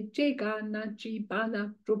tamshene jegana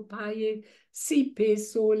jibana drupaye sipe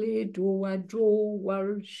sole doa dro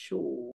warsho.